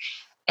are.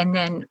 And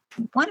then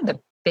one of the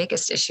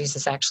biggest issues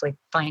is actually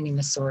finding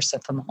the source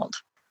of the mold.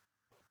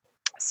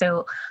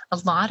 So a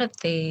lot of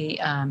the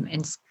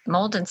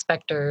mold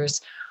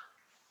inspectors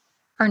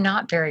are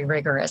not very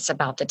rigorous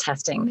about the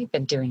testing. They've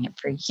been doing it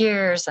for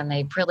years, and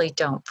they really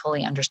don't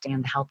fully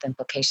understand the health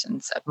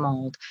implications of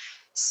mold.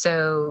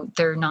 So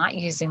they're not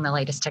using the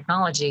latest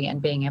technology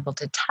and being able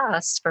to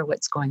test for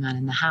what's going on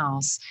in the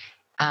house.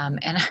 And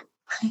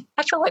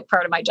I feel like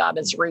part of my job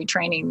is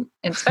retraining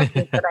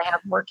inspectors that I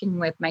have working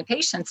with my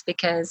patients,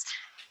 because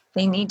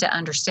they need to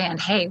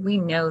understand, hey, we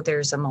know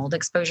there's a mold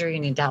exposure. You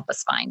need to help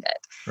us find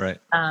it. Right.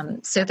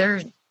 So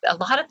a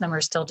lot of them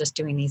are still just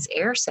doing these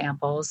air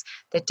samples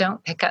that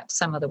don't pick up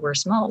some of the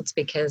worst molds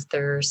because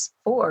their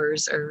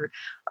spores are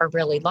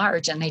really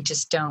large and they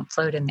just don't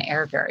float in the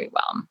air very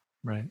well.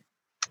 Right.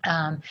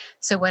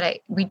 So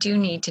we do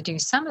need to do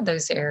some of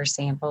those air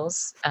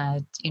samples,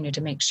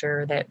 to make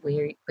sure that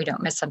we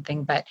don't miss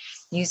something. But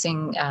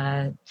using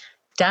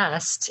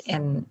dust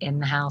in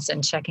the house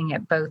and checking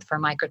it both for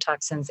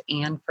mycotoxins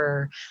and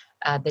for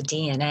the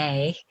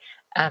DNA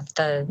of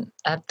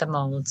the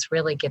molds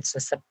really gives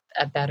us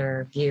a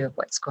better view of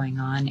what's going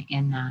on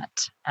in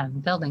that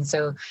building.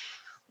 So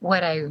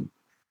what I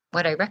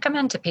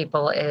recommend to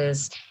people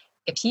is,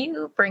 if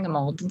you bring a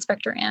mold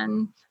inspector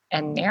in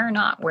and they're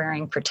not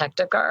wearing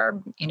protective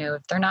garb,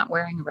 if they're not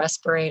wearing a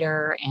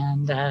respirator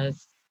and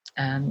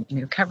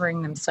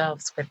covering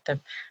themselves with the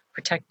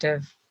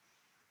protective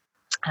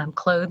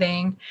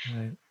clothing,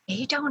 Right.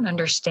 they don't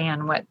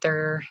understand what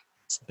they're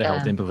The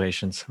health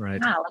implications,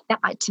 right? Yeah,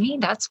 like that, to me,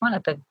 that's one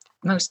of the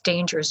most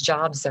dangerous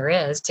jobs there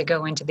is, to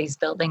go into these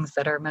buildings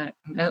that are more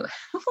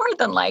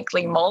than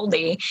likely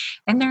moldy,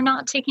 and they're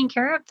not taking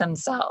care of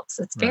themselves.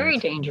 It's very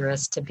Right.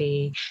 dangerous to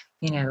be,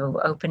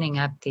 opening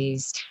up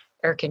these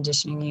air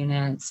conditioning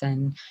units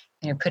and,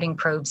 putting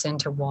probes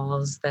into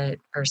walls that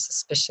are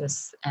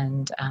suspicious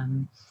and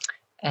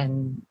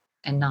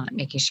not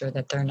making sure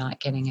that they're not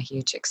getting a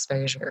huge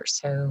exposure.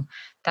 So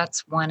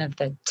that's one of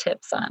the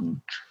tips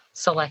on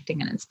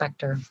selecting an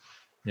inspector.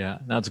 Yeah,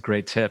 that's a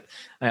great tip.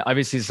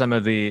 Obviously, some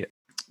of the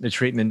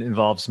treatment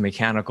involves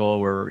mechanical,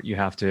 where you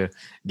have to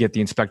get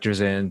the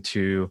inspectors in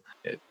to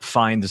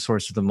find the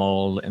source of the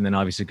mold, and then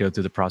obviously go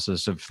through the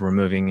process of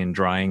removing and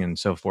drying and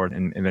so forth,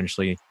 and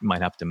eventually you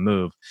might have to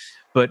move.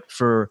 But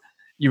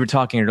you were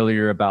talking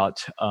earlier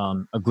about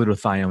a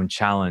glutathione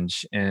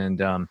challenge,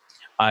 and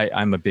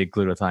I'm a big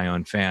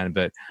glutathione fan,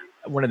 but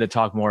I wanted to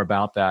talk more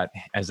about that,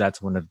 as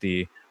that's one of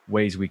the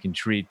ways we can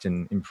treat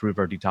and improve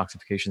our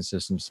detoxification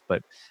systems.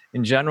 But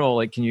in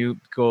general, can you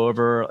go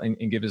over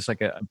and give us a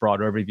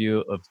broad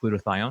overview of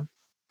glutathione?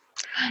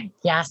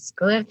 Yes,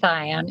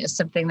 glutathione is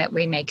something that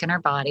we make in our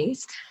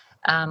bodies.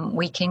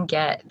 We can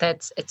get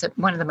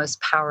one of the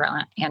most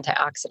powerful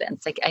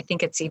antioxidants. Like, I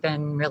think it's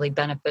even really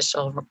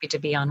beneficial to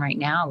be on right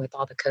now with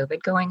all the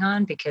COVID going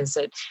on, because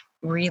it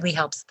really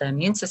helps the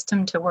immune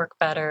system to work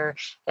better.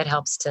 It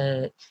helps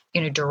to,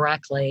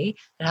 directly,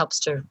 it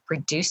helps to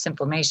reduce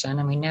inflammation.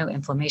 And we know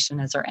inflammation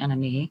is our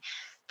enemy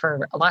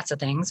for lots of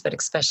things, but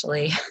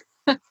especially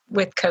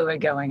with COVID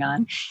going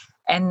on.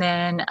 And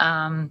then,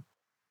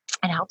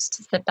 it helps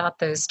to zip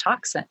out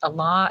a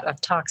lot of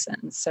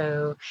toxins.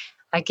 So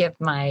I give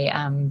my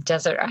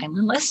desert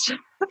island list.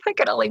 I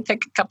could only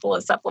pick a couple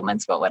of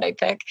supplements, but what I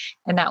pick,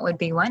 and that would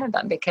be one of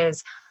them,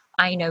 because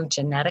I know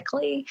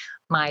genetically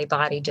my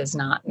body does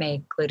not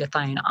make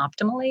glutathione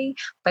optimally,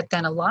 but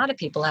then a lot of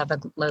people have a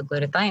low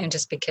glutathione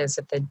just because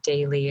of the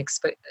daily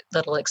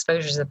little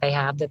exposures that they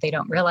have, that they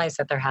don't realize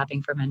that they're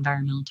having from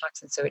environmental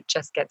toxins. So it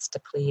just gets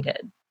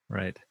depleted.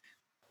 Right.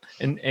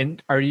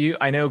 And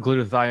I know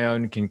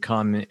glutathione can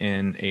come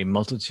in a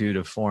multitude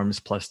of forms,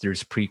 plus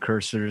there's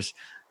precursors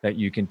that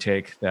you can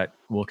take that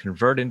will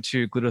convert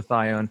into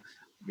glutathione.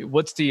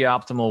 What's the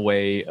optimal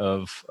way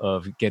of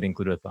getting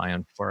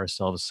glutathione for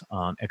ourselves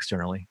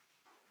externally?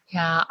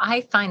 Yeah,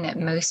 I find that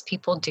most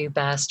people do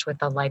best with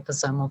the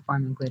liposomal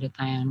form of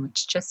glutathione,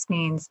 which just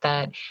means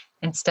that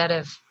instead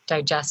of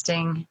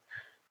digesting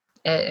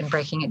it and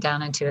breaking it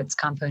down into its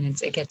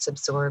components, it gets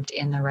absorbed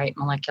in the right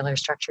molecular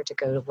structure to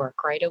go to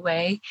work right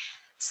away.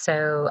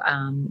 So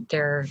I'm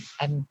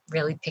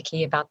really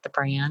picky about the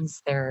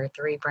brands. There are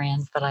 3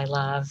 brands that I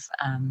love.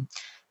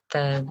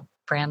 The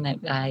brand that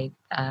I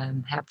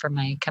have for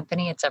my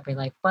company, it's Every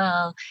Life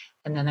Well.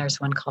 And then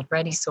there's one called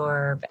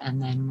ReadySorb,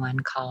 and then one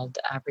called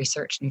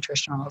Research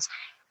Nutritionals.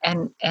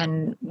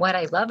 And what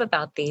I love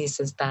about these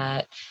is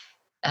that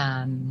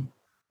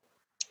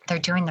they're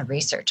doing the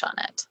research on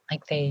it.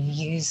 Like,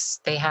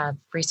 they have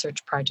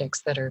research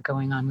projects that are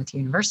going on with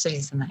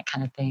universities and that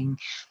kind of thing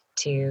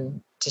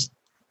to just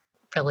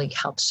really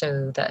help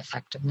show the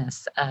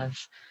effectiveness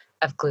of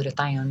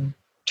glutathione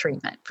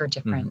treatment for Mhm.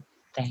 different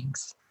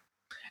things.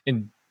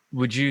 And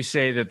would you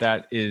say that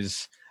that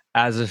is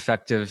as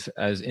effective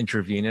as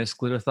intravenous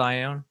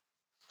glutathione?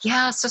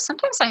 Yeah, so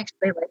sometimes I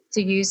actually like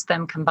to use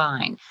them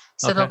combined.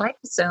 So the Okay.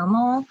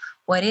 liposomal,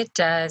 what it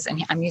does,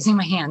 and I'm using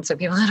my hand, so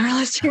people that are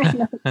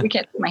listening, you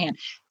can't see my hand.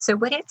 So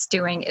what it's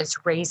doing is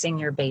raising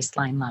your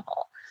baseline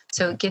level.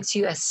 So Okay. it gives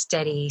you a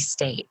steady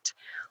state.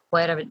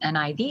 What an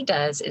IV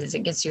does is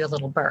it gives you a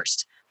little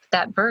burst.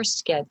 That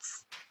burst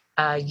gets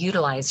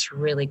utilized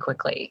really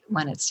quickly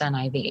when it's done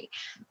IV.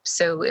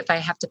 So if I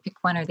have to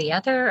pick one or the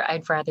other,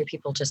 I'd rather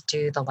people just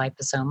do the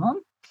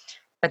liposomal.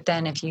 But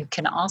then if you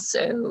can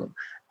also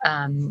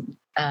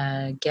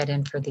get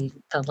in for the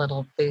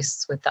little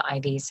boosts with the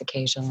IVs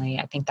occasionally,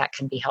 I think that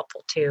can be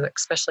helpful too,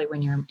 especially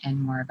when you're in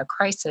more of a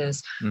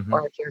crisis, Hmm.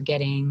 or if you're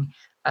getting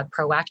a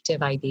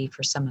proactive IV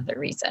for some other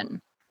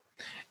reason.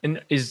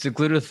 And is the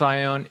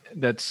glutathione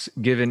that's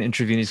given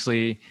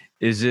intravenously,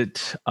 is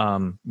it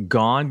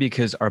gone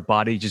because our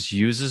body just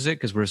uses it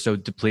because we're so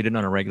depleted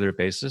on a regular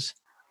basis?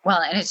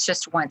 Well, and it's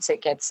just once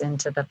it gets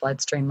into the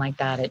bloodstream like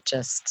that, it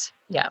just,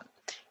 yeah.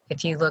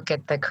 If you look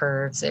at the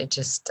curves, it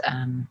just,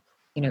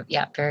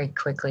 yeah, very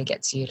quickly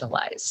gets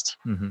utilized.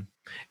 Hmm.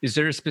 Is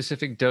there a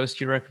specific dose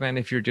you recommend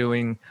if you're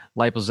doing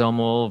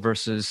liposomal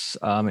versus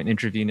an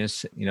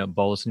intravenous,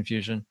 bolus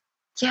infusion?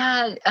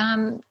 Yeah,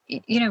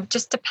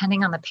 just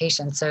depending on the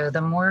patient. So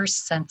the more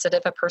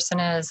sensitive a person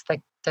is,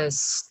 the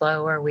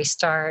slower we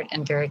start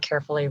and very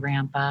carefully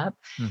ramp up.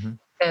 Hmm.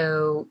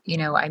 So,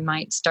 I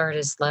might start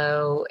as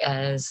low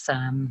as,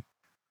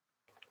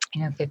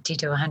 50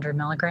 to 100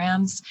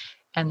 milligrams,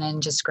 and then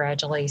just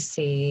gradually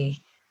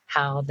see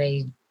how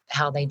they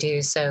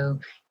do. So,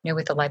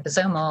 with the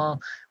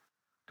liposomal,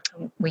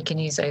 we can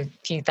use a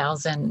few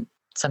thousand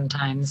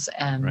sometimes,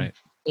 Right.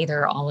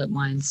 either all at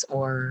once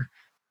or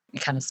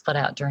kind of split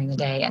out during the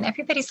day. And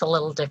everybody's a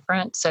little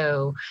different,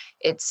 so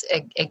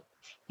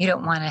you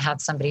don't want to have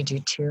somebody do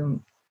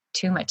too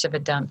much of a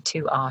dump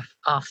too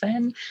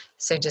often.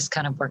 So just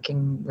kind of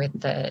working with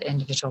the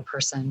individual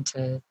person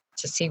to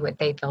see what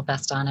they feel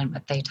best on and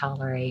what they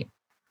tolerate.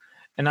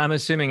 And I'm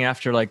assuming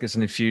after like this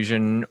an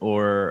infusion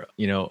or,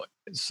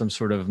 some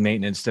sort of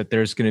maintenance that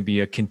there's going to be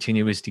a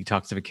continuous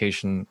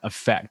detoxification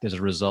effect as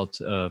a result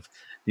of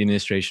the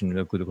administration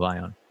of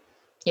glutathione.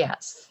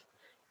 Yes.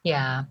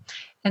 Yeah.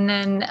 And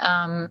then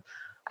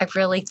I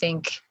really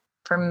think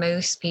for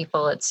most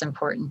people, it's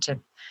important to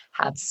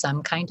have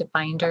some kind of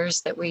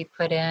binders that we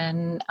put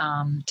in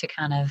to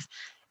kind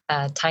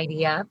of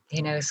tidy up,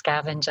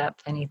 scavenge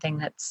up anything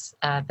that's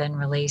been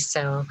released.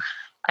 So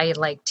I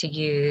like to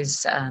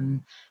use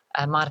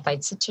a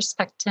modified citrus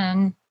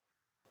pectin,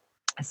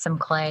 some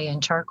clay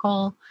and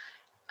charcoal.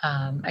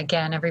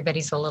 Again,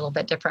 everybody's a little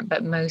bit different,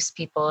 but most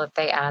people, if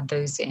they add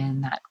those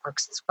in, that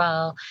works as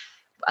well.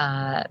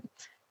 Uh,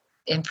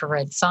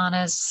 Infrared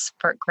saunas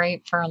work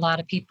great for a lot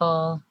of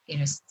people.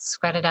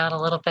 Sweat it out a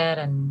little bit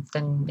and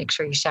then make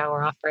sure you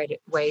shower off right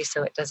away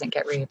so it doesn't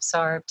get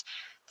reabsorbed.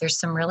 There's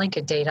some really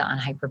good data on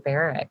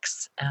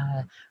hyperbarics,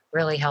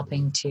 really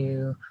helping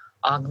to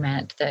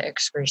augment the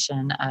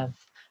excretion of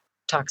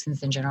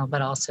toxins in general,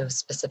 but also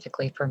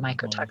specifically for Wow.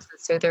 mycotoxins.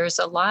 So there's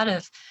a lot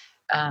of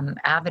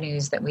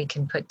avenues that we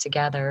can put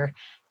together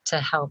to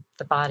help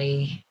the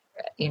body,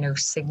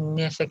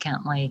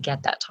 significantly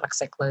get that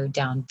toxic load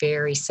down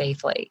very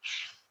safely.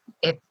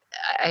 If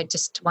I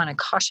just want to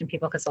caution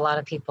people because a lot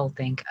of people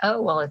think,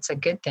 oh, well, it's a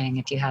good thing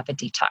if you have a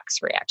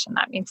detox reaction.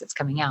 That means it's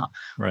coming out.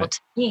 Well, Right. to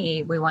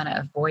me, we want to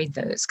avoid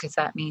those because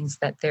that means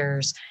that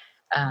there's,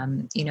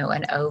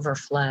 an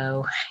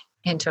overflow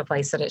into a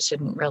place that it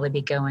shouldn't really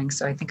be going.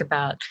 So I think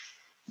about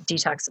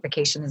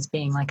detoxification as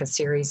being like a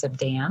series of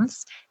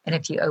dams. And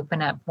if you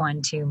open up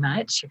one too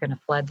much, you're going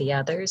to flood the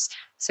others.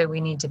 So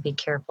we need to be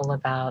careful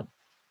about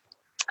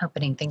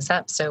opening things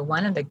up. So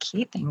one of the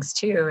key things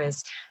too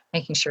is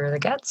making sure the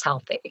gut's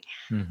healthy.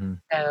 Hmm.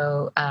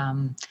 So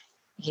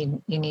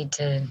you need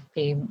to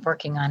be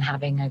working on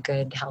having a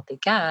good healthy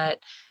gut.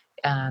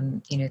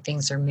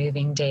 Things are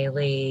moving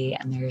daily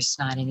and there's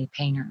not any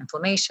pain or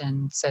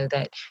inflammation so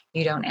that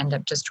you don't end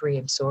up just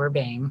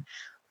reabsorbing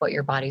what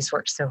your body's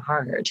worked so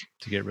hard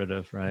To get rid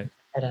of, right?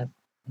 to.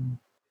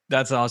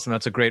 That's awesome.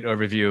 That's a great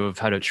overview of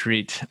how to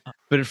treat.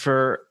 But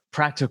for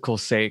practical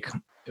sake,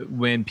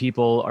 when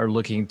people are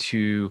looking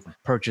to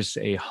purchase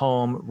a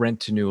home,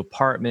 rent a new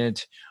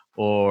apartment,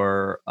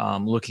 or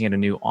looking at a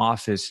new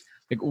office,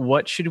 like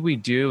what should we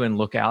do and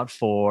look out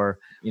for,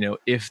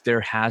 if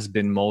there has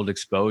been mold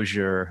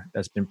exposure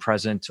that's been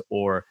present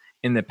or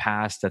in the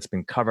past that's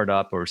been covered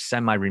up or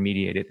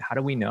semi-remediated? How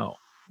do we know?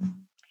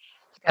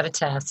 Got to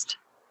test.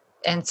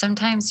 And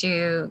sometimes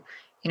in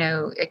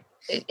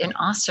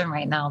Austin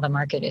right now, the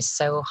market is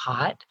so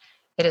hot.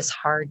 It is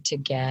hard to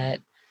get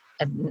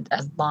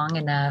a long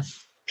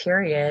enough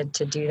period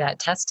to do that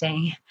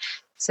testing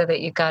so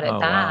that you've got it Oh, wow.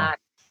 back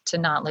to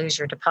not lose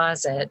your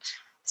deposit.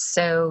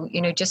 So,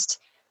 just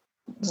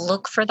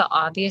look for the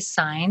obvious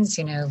signs,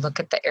 look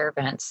at the air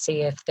vents,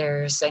 see if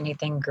there's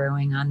anything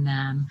growing on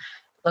them.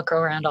 Look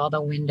around all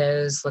the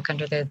windows, look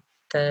under the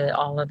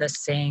all of the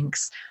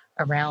sinks,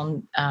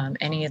 around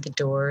any of the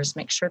doors.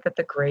 Make sure that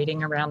the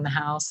grading around the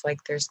house,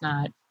 like there's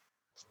not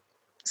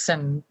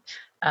some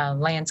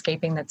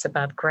landscaping that's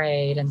above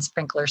grade and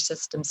sprinkler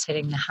systems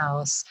hitting the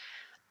house.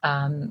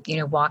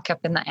 Walk up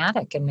in the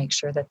attic and make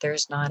sure that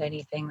there's not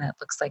anything that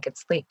looks like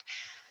it's leaked.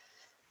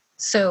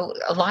 So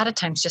a lot of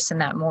times just in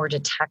that more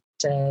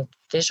detective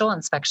visual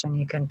inspection,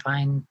 you can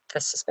find the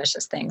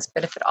suspicious things.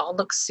 But if it all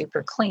looks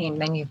super clean,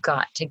 then you've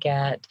got to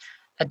get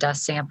a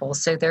dust sample.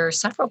 So there are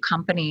several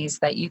companies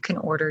that you can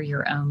order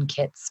your own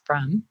kits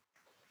from.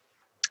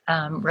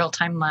 Real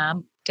Time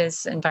Lab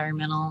does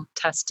environmental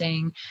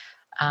testing.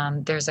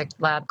 There's a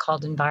lab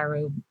called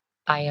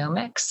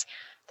EnviroBiomics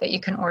that you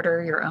can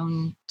order your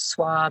own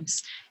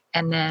swabs.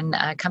 And then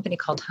a company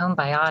called Home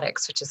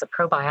Biotics, which is a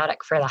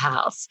probiotic for the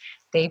house.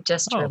 They've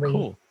just Oh, released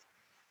cool.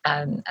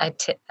 a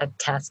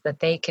test that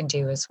they can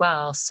do as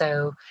well.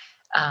 So,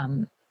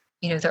 um,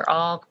 they're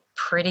all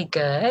pretty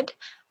good.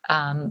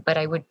 But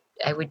I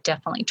would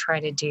definitely try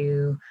to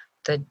do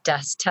the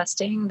dust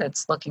testing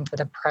that's looking for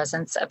the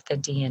presence of the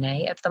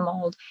DNA of the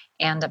mold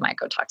and a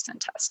mycotoxin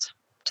test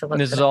to And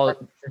look for the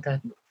presence of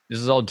the. this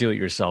is all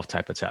do-it-yourself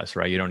type of test,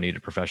 right? You don't need a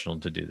professional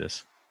to do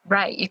this.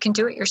 Right. You can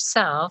do it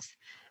yourself,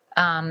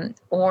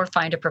 or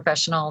find a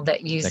professional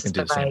that That uses can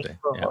do the the same right thing.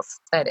 Yeah, tools.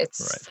 But right.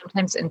 it's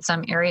sometimes in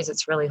some areas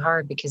it's really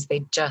hard because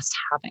they just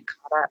haven't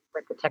caught up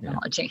with the Yeah,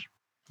 technology.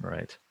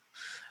 right.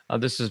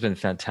 This has been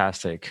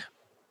fantastic.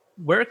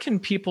 Where can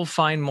people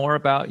find more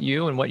about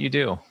you and what you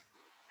do?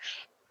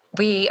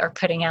 We are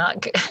putting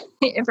out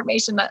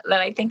information that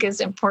I think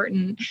is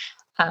important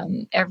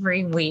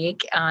every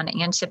week on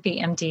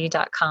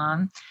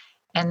anshippymd.com,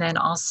 and then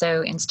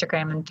also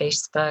Instagram and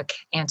Facebook,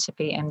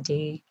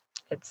 anshippymd.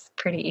 It's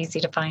pretty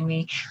easy to find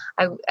me.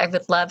 I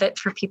would love it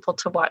for people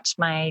to watch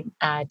my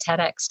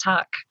TEDx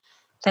talk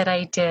that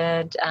I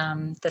did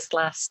this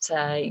last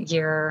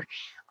year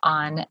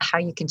on how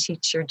you can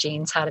teach your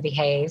genes how to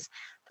behave.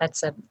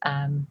 That's a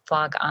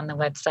blog on the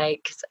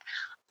website. 'Cause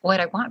what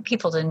I want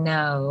people to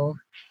know,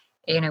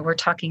 we're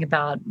talking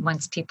about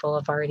once people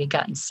have already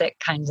gotten sick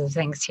kinds of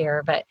things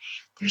here, but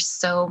there's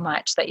so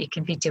much that you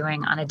can be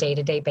doing on a day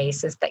to day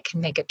basis that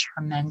can make a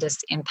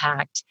tremendous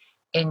impact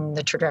in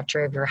the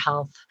trajectory of your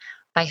health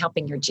by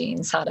helping your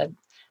genes how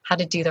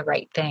to do the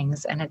right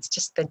things. And it's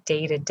just the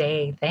day to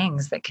day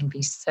things that can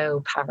be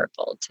so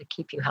powerful to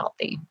keep you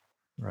healthy.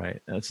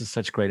 Right. This is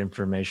such great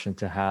information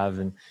to have.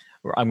 And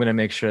I'm going to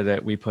make sure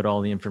that we put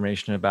all the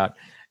information about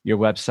your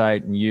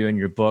website and you and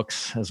your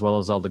books, as well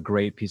as all the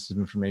great pieces of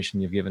information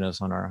you've given us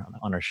on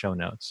our show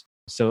notes.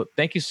 So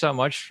thank you so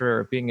much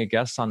for being a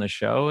guest on the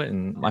show.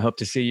 And I hope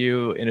to see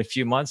you in a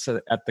few months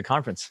at the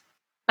conference.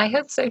 I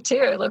hope so too.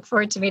 I look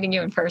forward to meeting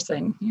you in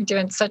person. You're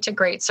doing such a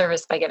great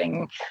service by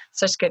getting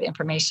such good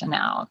information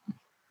out.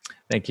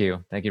 Thank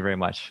you. Thank you very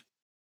much.